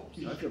his fault,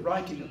 you know, if you're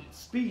writing at the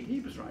speed he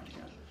was writing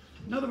at.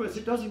 In other words,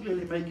 it doesn't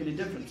really make any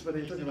difference whether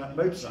you're talking about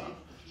Mozart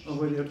or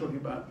whether you're talking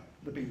about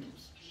the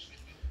Beatles.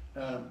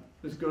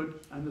 There's good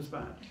and there's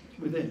bad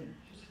within.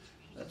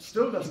 That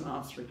still doesn't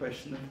answer the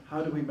question of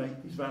how do we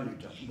make these value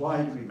judgments?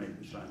 Why do we make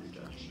these value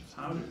judgments?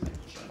 How do we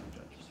make these value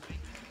judgments?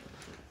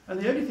 And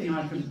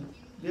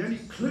the only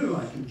clue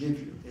I can give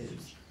you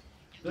is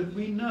that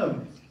we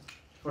know,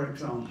 for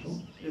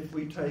example, if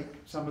we take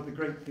some of the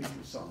great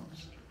Beatles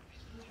songs,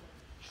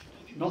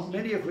 not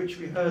many of which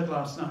we heard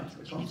last night at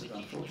the concert,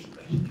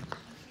 unfortunately,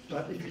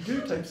 but if you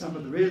do take some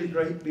of the really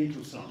great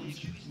Beatles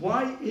songs,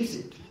 why is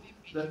it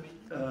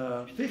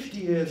that 50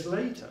 years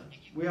later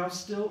we are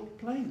still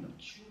playing them?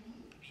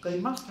 They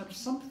must have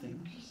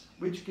something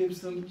which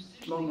gives them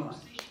long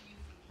life.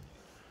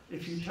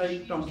 If you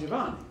take Don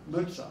Giovanni,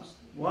 Mozart,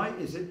 why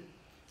is it,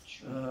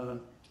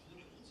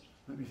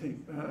 let me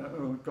think,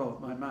 oh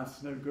God, my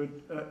math's no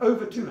good,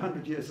 over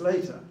 200 years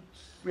later,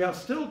 we are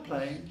still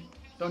playing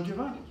Don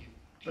Giovanni,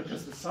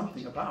 because there's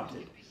something about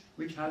it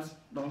which has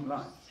long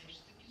life.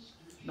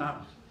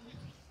 Now,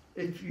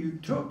 if you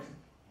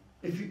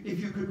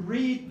could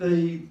read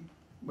the,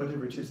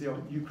 whatever it is, the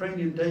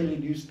Ukrainian daily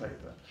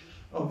newspaper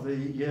of the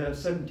year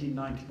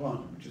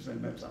 1791, which is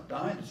when Mozart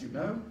died, as you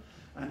know,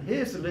 and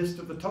here's a list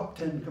of the top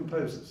 10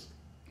 composers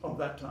of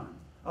that time.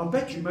 I'll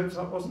bet you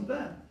Mozart wasn't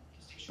there,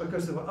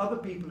 because there were other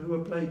people who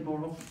were played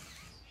more often.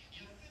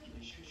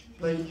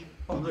 Played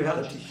on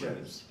reality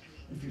shows,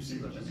 if you see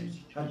what I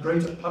mean, had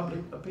greater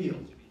public appeal.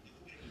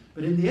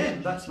 But in the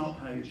end, that's not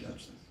how you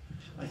judge them.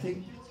 I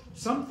think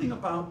something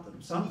about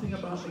them, something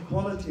about the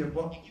quality of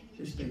what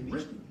is being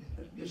written,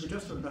 if we're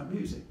just talking about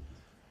music,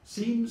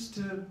 seems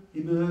to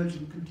emerge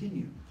and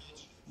continue.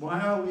 Why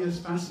are we as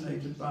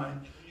fascinated by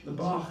the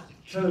Bach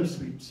cello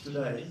suites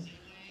today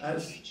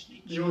as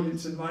the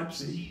audience in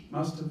Leipzig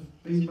must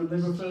have been when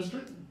they were first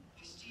written?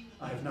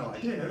 I have no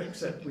idea,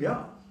 except we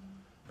are,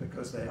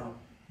 because they are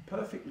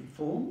perfectly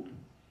formed,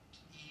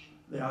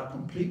 they are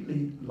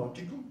completely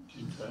logical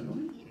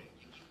internally,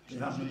 they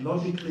are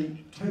melodically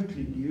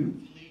totally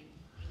new,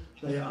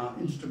 they are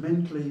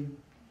instrumentally,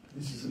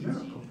 this is a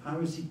miracle, how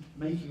is he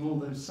making all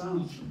those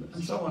sounds from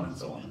and so on and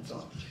so on and so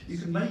on. You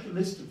can make a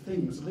list of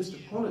things, a list of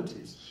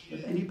qualities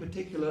that any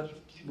particular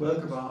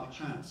work of art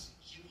has.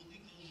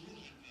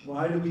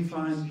 Why do we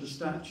find the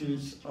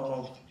statues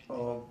of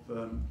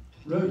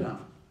Rodin,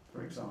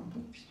 for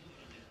example,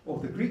 or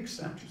the Greek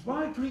statues?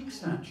 Why are Greek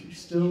statues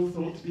still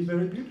thought to be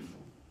very beautiful?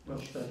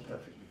 Well, they're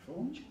perfectly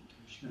formed.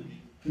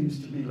 Venus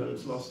de Milo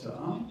has lost her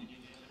arm,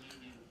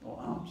 or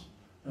arms.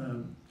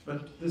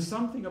 But there's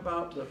something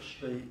about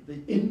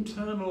the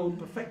internal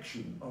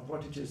perfection of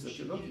what it is that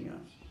you're looking at.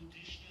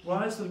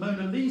 Why is the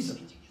Mona Lisa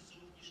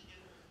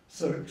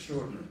so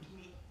extraordinary?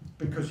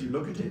 Because you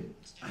look at it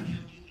and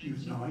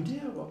you've no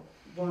idea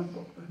I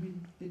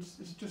mean, it's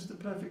just the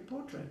perfect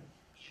portrait.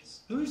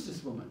 Who is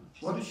this woman?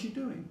 What is she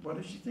doing? What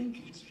is she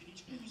thinking?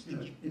 You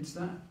know, it's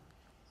that.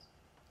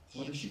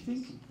 What is she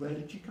thinking? Where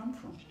did she come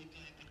from?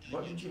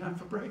 What did she have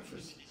for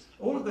breakfast?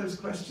 All of those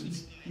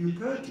questions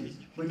occur to you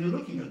when you're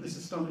looking at this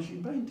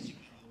astonishing painting.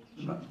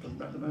 I'm not talking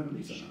about the Mona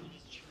Lisa now.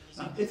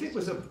 Now, if it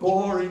was a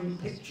boring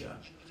picture,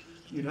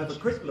 you'd have a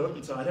quick look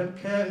and say, I don't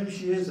care who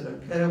she is, I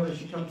don't care where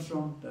she comes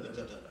from, da da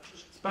da da da.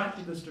 It's back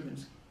to the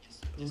Stravinsky,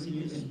 pulling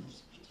you in.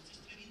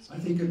 I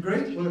think a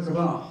great work of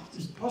art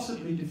is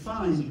possibly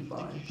defined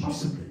by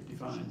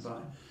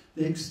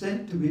the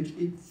extent to which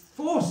it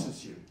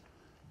forces you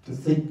to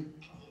think.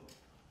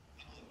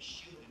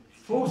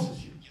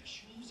 Forces you.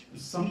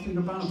 There's something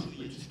about it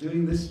which is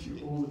doing this to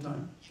you all the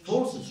time.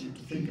 Forces you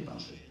to think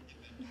about it.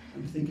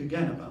 And think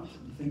again about it.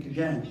 And think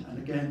again and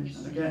again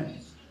and again.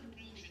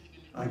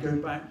 I go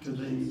back to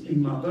the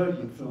Ingmar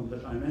Bergman film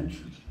that I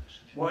mentioned.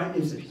 Why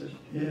is it that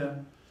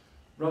here,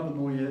 rather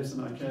more years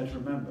than I care to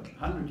remember,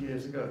 100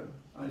 years ago,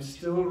 I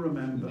still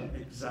remember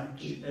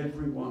exactly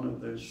every one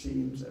of those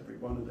scenes, every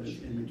one of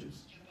those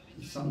images.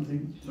 There's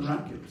something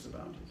miraculous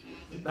about it.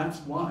 But that's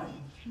why,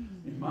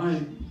 in my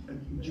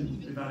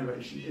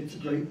evaluation, it's a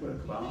great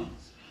work of art,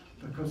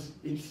 because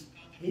it's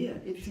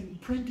here, it's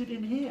imprinted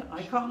in here.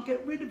 I can't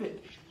get rid of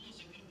it.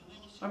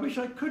 I wish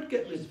I could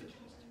get rid of it,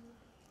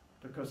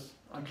 because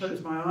I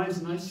close my eyes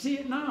and I see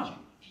it now.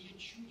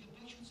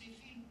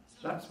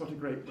 That's what a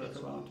great work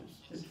of art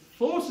is. It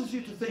forces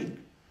you to think,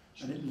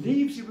 and it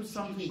leaves you with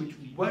something which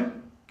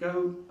won't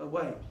go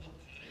away.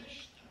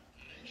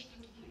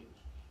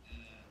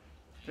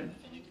 Okay?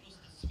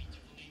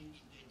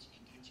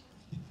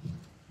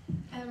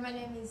 My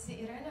name is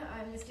Irena.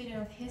 I'm a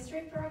student of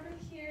history program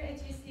here at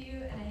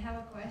GCU, and I have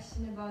a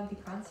question about the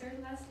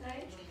concert last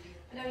night.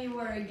 I know you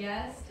were a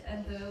guest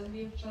at the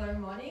Lviv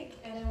Philharmonic,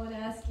 and I want to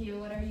ask you,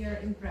 what are your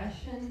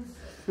impressions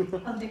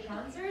of the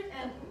concert?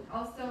 And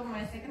also,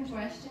 my second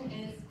question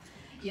is,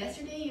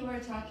 yesterday you were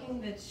talking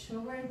that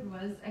Schubert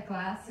was a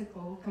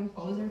classical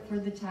composer for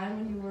the time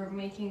when you were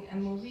making a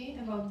movie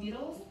about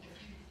Beatles.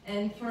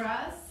 And for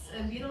us,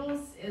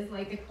 Beatles is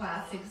like the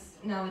classics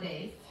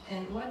nowadays.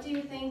 And what do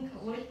you think,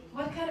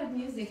 what kind of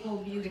music will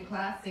be the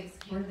classics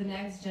for the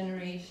next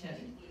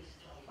generation?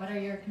 What are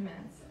your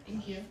comments?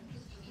 Thank you.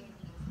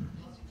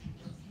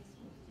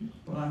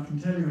 Well, I can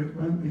tell you it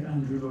won't be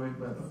Andrew Lloyd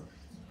Webber.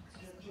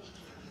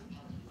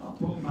 I'll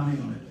put money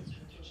on it.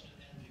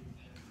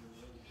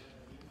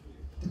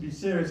 To be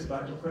serious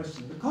about your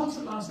question, the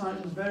concert last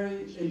night was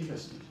very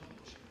interesting.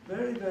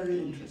 Very, very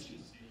interesting.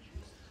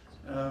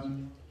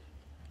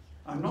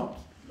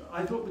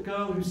 I thought the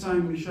girl who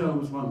sang Michelle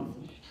was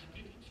wonderful.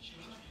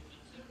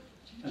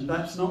 And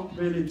that's not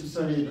really to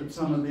say that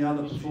some of the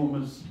other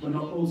performers were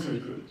not also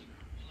good.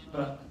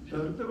 But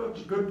there were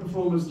good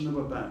performers and there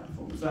were bad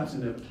performers. That's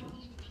inevitable.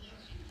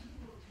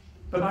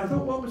 But I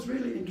thought what was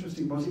really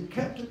interesting was it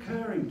kept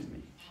occurring to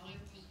me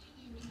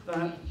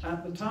that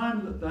at the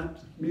time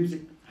that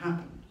music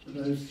happened,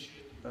 that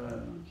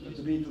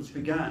the Beatles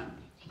began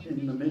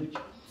in the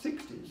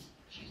mid-60s,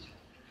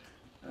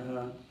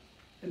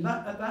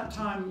 at that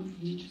time,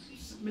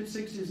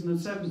 mid-60s and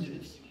the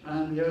 70s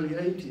and the early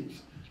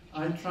 80s,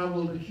 I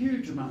travelled a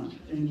huge amount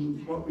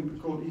in what we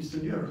would call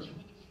Eastern Europe.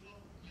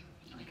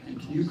 I came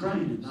to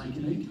Ukraine in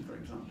 1980, for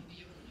example.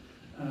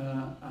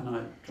 And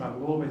I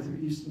travelled all the way through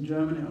Eastern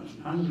Germany. I was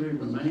in Hungary,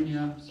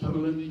 Romania,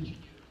 Poland,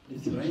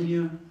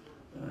 Lithuania,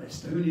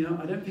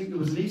 Estonia. I don't think there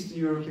was an Eastern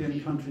European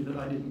country that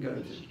I didn't go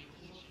to.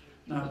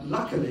 Now,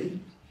 luckily,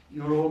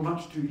 you're all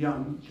much too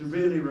young to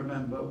really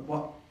remember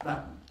what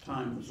that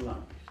time was like.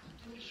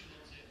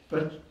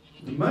 But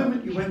the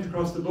moment you went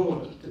across the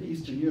border to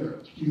Eastern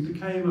Europe, you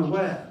became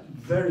aware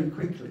very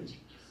quickly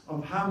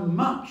of how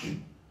much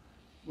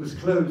was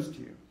closed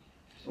to you,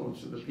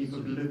 also the people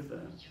who lived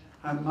there,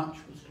 how much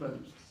was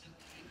closed.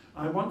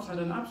 I once had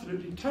an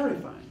absolutely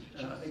terrifying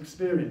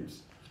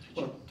experience.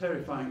 Well,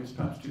 terrifying is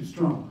perhaps too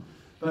strong,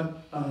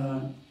 but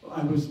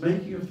I was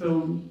making a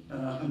film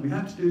and we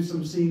had to do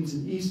some scenes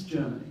in East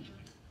Germany.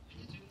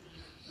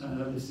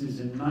 This is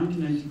in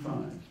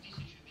 1985.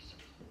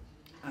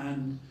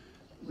 And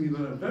we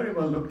were very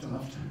well looked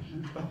after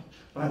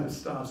by the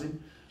Stasi,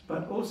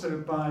 but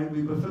also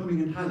we were filming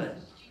in Halle,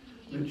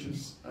 which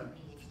was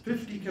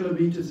 50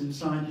 kilometers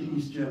inside the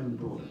East German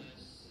border.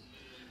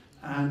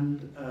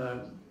 And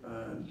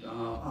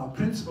our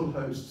principal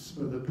hosts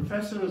were the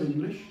professor of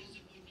English,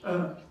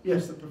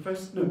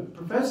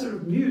 professor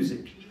of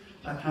music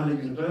at Halle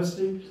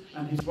University,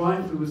 and his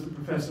wife, who was the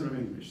professor of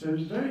English. So it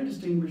was a very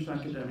distinguished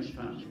academic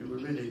family who were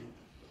really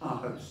our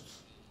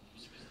hosts.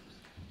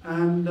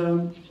 And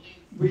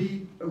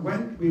we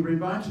were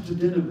invited to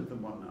dinner with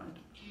them one night,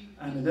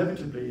 and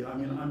inevitably, I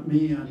mean,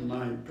 me and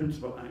my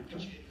principal actor,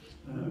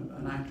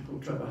 an actor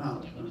called Trevor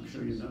Howard, I'm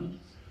sure you know,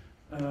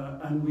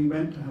 and we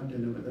went to have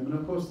dinner with them, and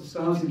of course the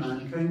Stasi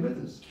man came with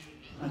us,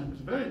 and it was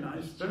a very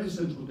nice, very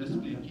simple dinner.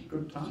 We had a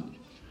good time.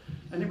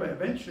 Anyway,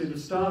 eventually the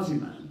Stasi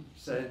man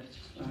said,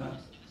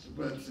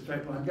 words to the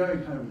effect, well, I'm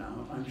going home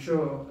now. I'm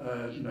sure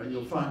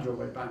you'll find your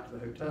way back to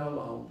the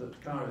hotel. The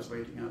car is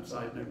waiting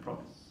outside, no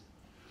problem.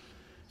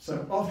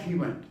 So off he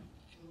went.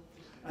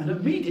 And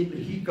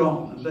immediately he'd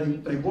gone,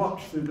 and they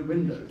watched through the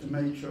window to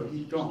make sure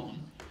he'd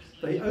gone.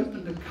 They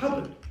opened a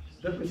cupboard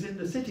that was in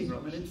the sitting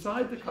room, and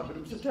inside the cupboard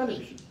was a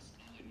television.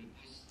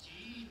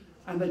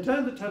 And they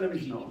turned the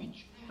television on,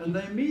 and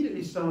they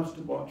immediately started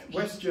to watch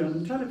West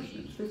German television.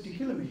 It was 50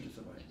 kilometers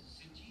away.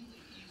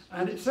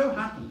 And it so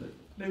happened that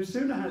no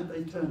sooner had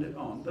they turned it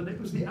on than it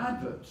was the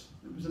adverts.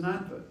 It was an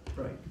advert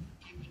break.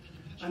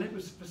 And it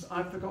was,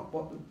 I forgot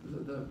what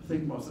the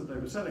thing was that they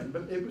were selling,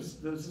 but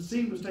the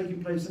scene was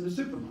taking place in a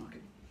supermarket.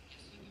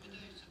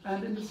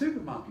 And in the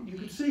supermarket you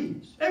could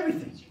see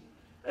everything.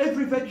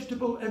 Every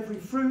vegetable, every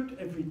fruit,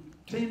 every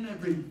tin,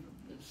 every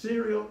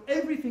cereal,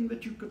 everything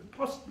that you could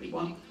possibly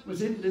want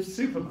was in this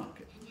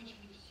supermarket.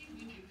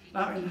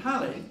 Now in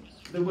Halle,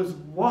 there was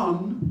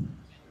one,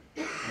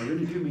 I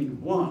really do mean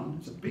one,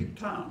 it's a big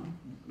town,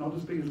 not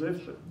as big as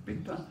this, but a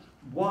big town,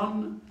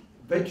 one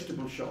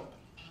vegetable shop.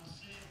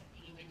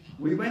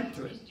 We went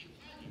to it.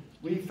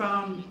 We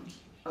found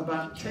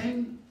about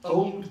 10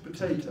 old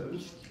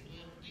potatoes,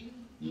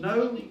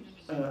 no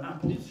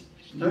apples,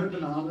 no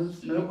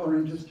bananas, no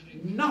oranges,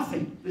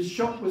 nothing. The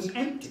shop was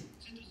empty.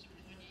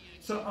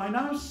 So I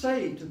now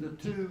say to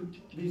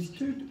these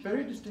two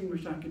very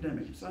distinguished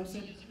academics, I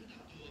said,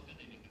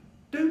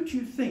 don't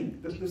you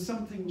think that there's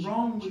something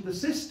wrong with the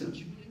system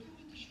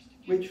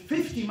which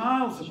 50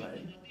 miles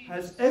away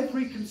has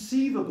every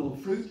conceivable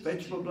fruit,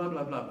 vegetable, blah,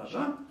 blah, blah, blah,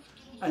 blah,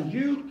 and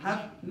you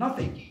have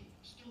nothing?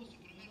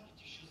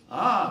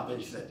 Ah,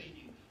 they said,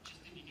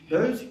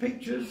 those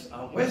pictures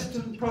are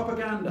Western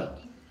propaganda.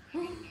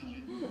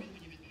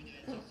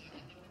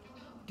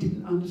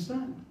 Didn't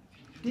understand.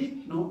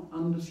 Did not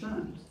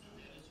understand.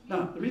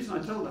 Now, the reason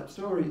I tell that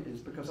story is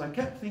because I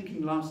kept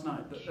thinking last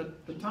night that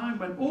at the time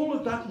when all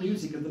of that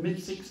music of the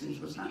mid-60s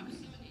was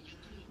happening,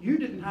 you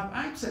didn't have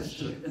access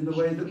to it in the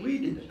way that we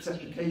did,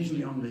 except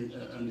occasionally on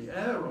the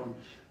air, on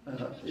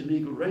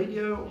illegal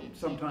radio,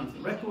 sometimes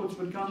the records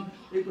would come.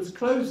 It was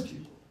closed to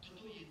you,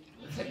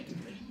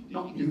 effectively.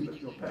 Not you,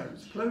 but your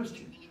parents, closed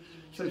to you.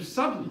 So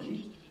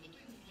suddenly,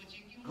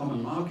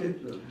 common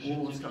market, the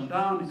wars come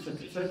down,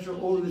 etc.,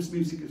 all of this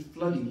music is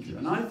flooding to you.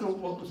 And I thought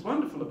what was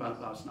wonderful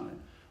about last night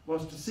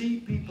was to see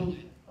people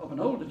of an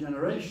older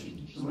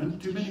generation, there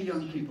weren't too many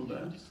young people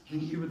there, I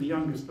think you were the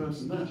youngest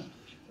person there,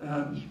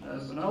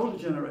 of an older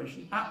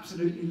generation,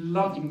 absolutely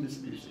loving this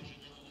music.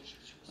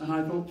 And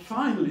I thought,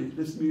 finally,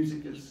 this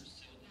music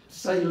is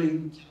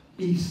sailing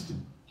east.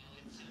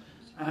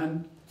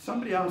 And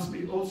somebody asked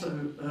me also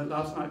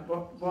last night,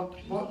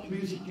 what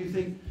music do you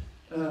think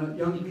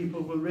young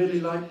people will really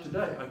like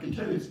today? I can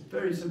tell you it's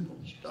very simple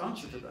to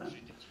answer to that.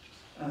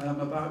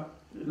 About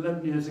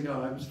 11 years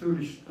ago, I was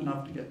foolish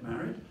enough to get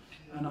married,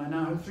 and I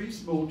now have 3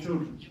 small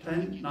children,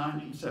 10, 9,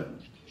 and 7.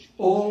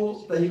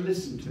 All they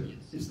listen to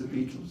is the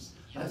Beatles.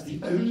 That's the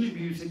only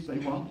music they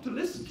want to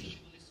listen to.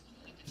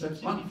 So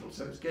it's wonderful.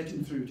 So it's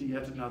getting through to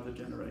yet another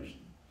generation.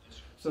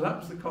 So that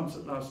was the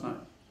concert last night.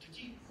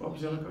 What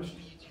was the other question?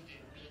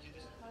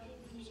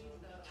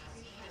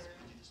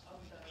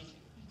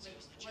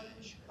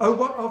 Oh,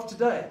 what of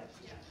today?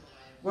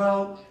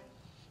 Well,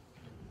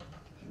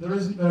 there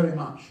isn't very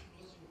much.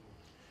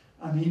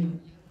 I mean,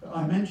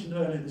 I mentioned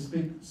earlier this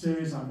big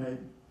series I made,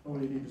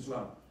 All You Need Is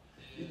Love.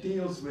 It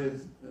deals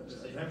with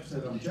an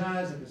episode on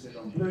jazz, episode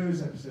on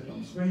blues, episode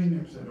on swing,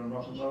 episode on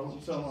rock and roll,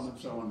 and so on and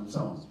so on and so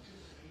on.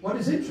 What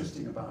is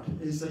interesting about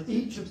it is that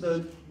each of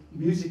the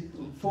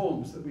musical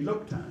forms that we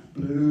looked at,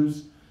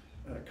 blues,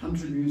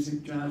 country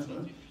music, jazz,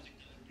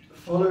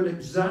 followed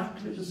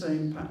exactly the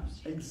same pattern,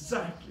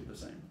 exactly the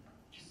same.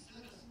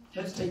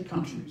 Let's take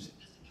country music,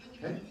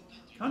 okay?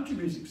 Country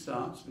music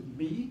starts with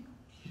me,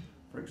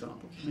 for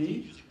example,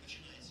 me,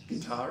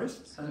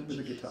 guitarist, and with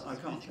a guitar. I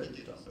can't play the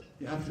guitar, but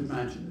you have to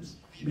imagine this.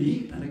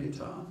 Me and a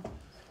guitar.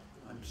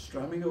 I'm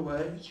strumming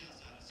away.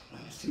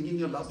 I'm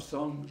singing a love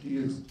song to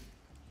you.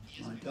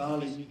 My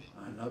darling,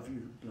 I love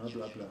you, blah,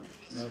 blah, blah,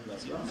 blah, blah,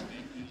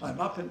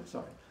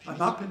 blah.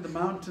 I'm up in the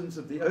mountains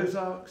of the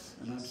Ozarks,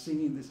 and I'm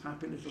singing this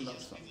happy little love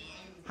song.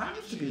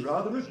 Happens to be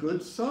rather a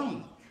good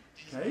song,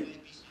 okay?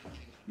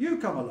 You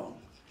come along.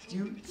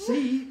 You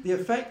see the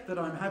effect that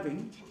I'm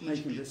having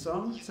making this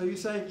song, so you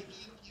say,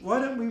 why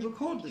don't we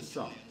record this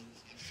song?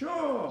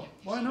 Sure,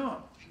 why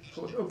not?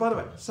 Oh, by the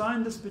way,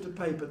 sign this bit of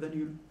paper, then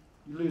you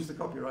lose the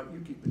copyright, you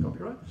keep the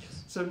copyright.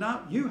 So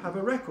now you have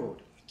a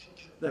record.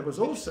 There was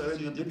also,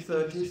 in the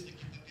mid-30s,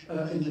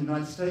 in the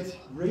United States,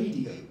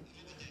 radio.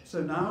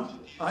 So now,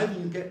 either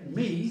you get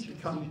me to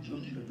come,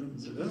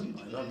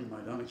 I love you, my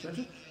darling,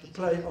 etc., to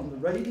play on the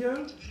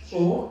radio,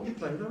 or you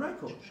play the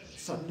record.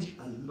 Suddenly,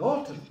 a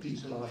lot of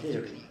people are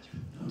hearing,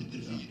 I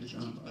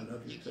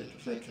love you, etc.,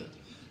 etc.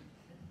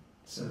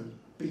 So,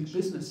 big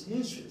business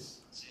hears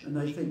this, and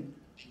they think,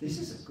 this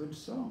is a good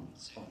song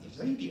on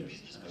the radio,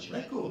 a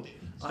record.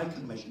 I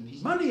can make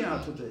money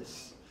out of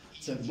this.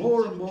 So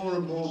more and more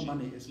and more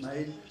money is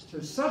made. So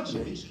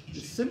suddenly,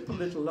 this simple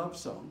little love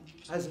song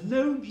has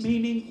no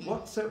meaning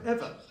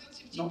whatsoever.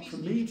 Not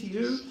from me to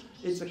you,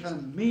 it's a kind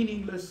of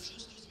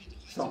meaningless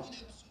song.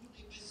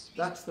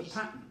 That's the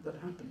pattern that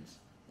happens.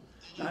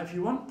 Now, if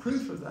you want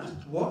proof of that,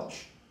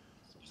 watch.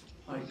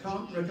 I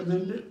can't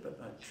recommend it, but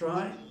I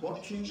try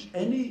watching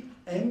any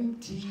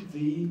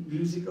MTV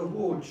Music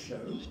Awards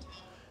show,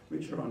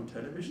 which are on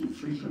television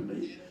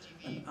frequently,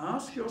 and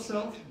ask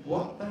yourself,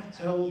 what the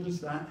hell does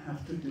that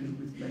have to do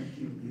with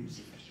making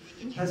music?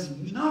 It has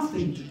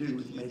nothing to do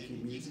with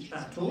making music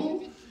at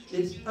all.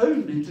 It's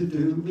only to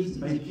do with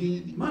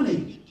making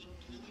money.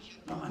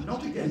 Now, I'm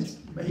not against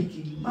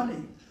making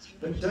money,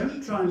 but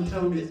don't try and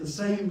tell me at the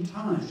same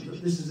time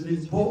that this is an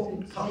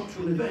important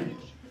cultural event.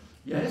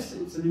 Yes,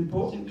 it's an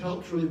important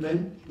cultural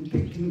event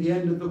depicting the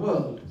end of the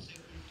world,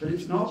 but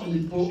it's not an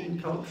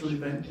important cultural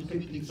event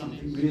depicting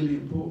something really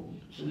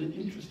important and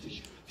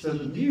interesting. So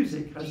the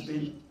music has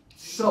been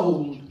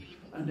sold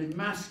and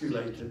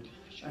emasculated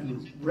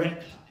and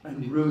wrecked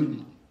and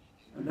ruined.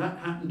 And that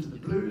happened to the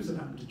blues, it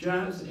happened to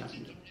jazz, it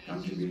happened to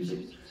country music.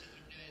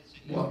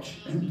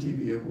 Watch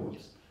MTV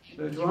Awards.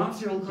 So to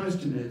answer your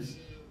question is,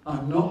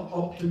 I'm not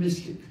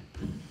optimistic.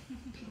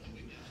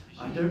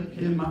 I don't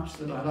hear much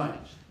that I like.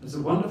 There's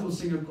a wonderful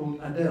singer called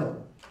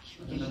Adele.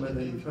 I don't know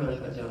whether you've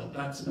heard Adele.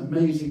 That's an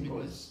amazing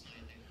voice.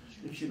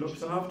 If she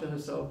looks after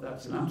herself,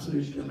 that's an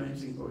absolutely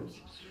amazing voice.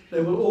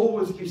 There will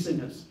always be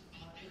singers,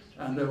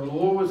 and there will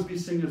always be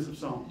singers of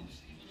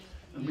songs.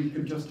 And we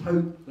can just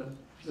hope that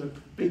the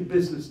big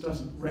business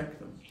doesn't wreck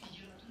them.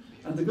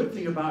 And the good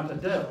thing about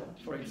Adele,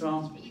 for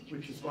example,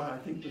 which is why I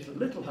think there's a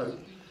little hope,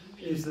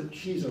 is that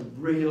she's a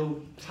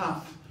real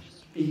tough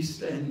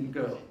East End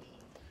girl.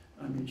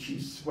 I mean, she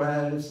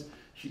swears,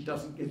 she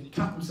doesn't give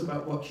tuppence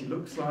about what she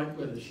looks like,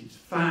 whether she's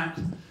fat,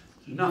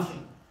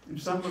 nothing.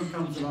 If someone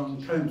comes along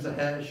and combs her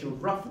hair, she'll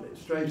ruffle it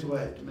straight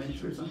away to make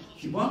sure it's not.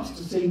 She wants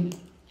to sing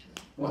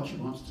what she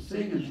wants to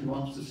sing, and she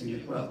wants to sing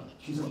it well.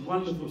 She's a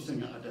wonderful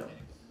singer, Adele.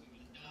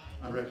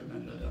 I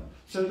recommend Adele.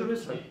 So there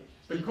is hope,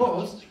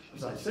 because,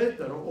 as I said,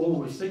 there are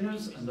always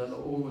singers, and there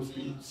will always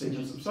be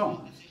singers of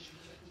songs.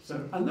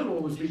 So, and there will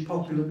always be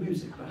popular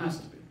music, there has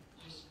to be.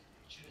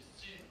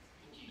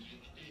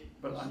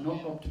 But I'm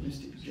not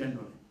optimistic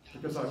generally,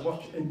 because I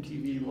watch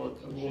MTV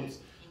Awards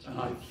and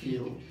I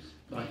feel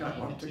Like I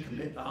want to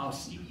commit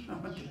arson, I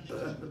want to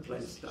burn the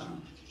place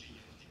down.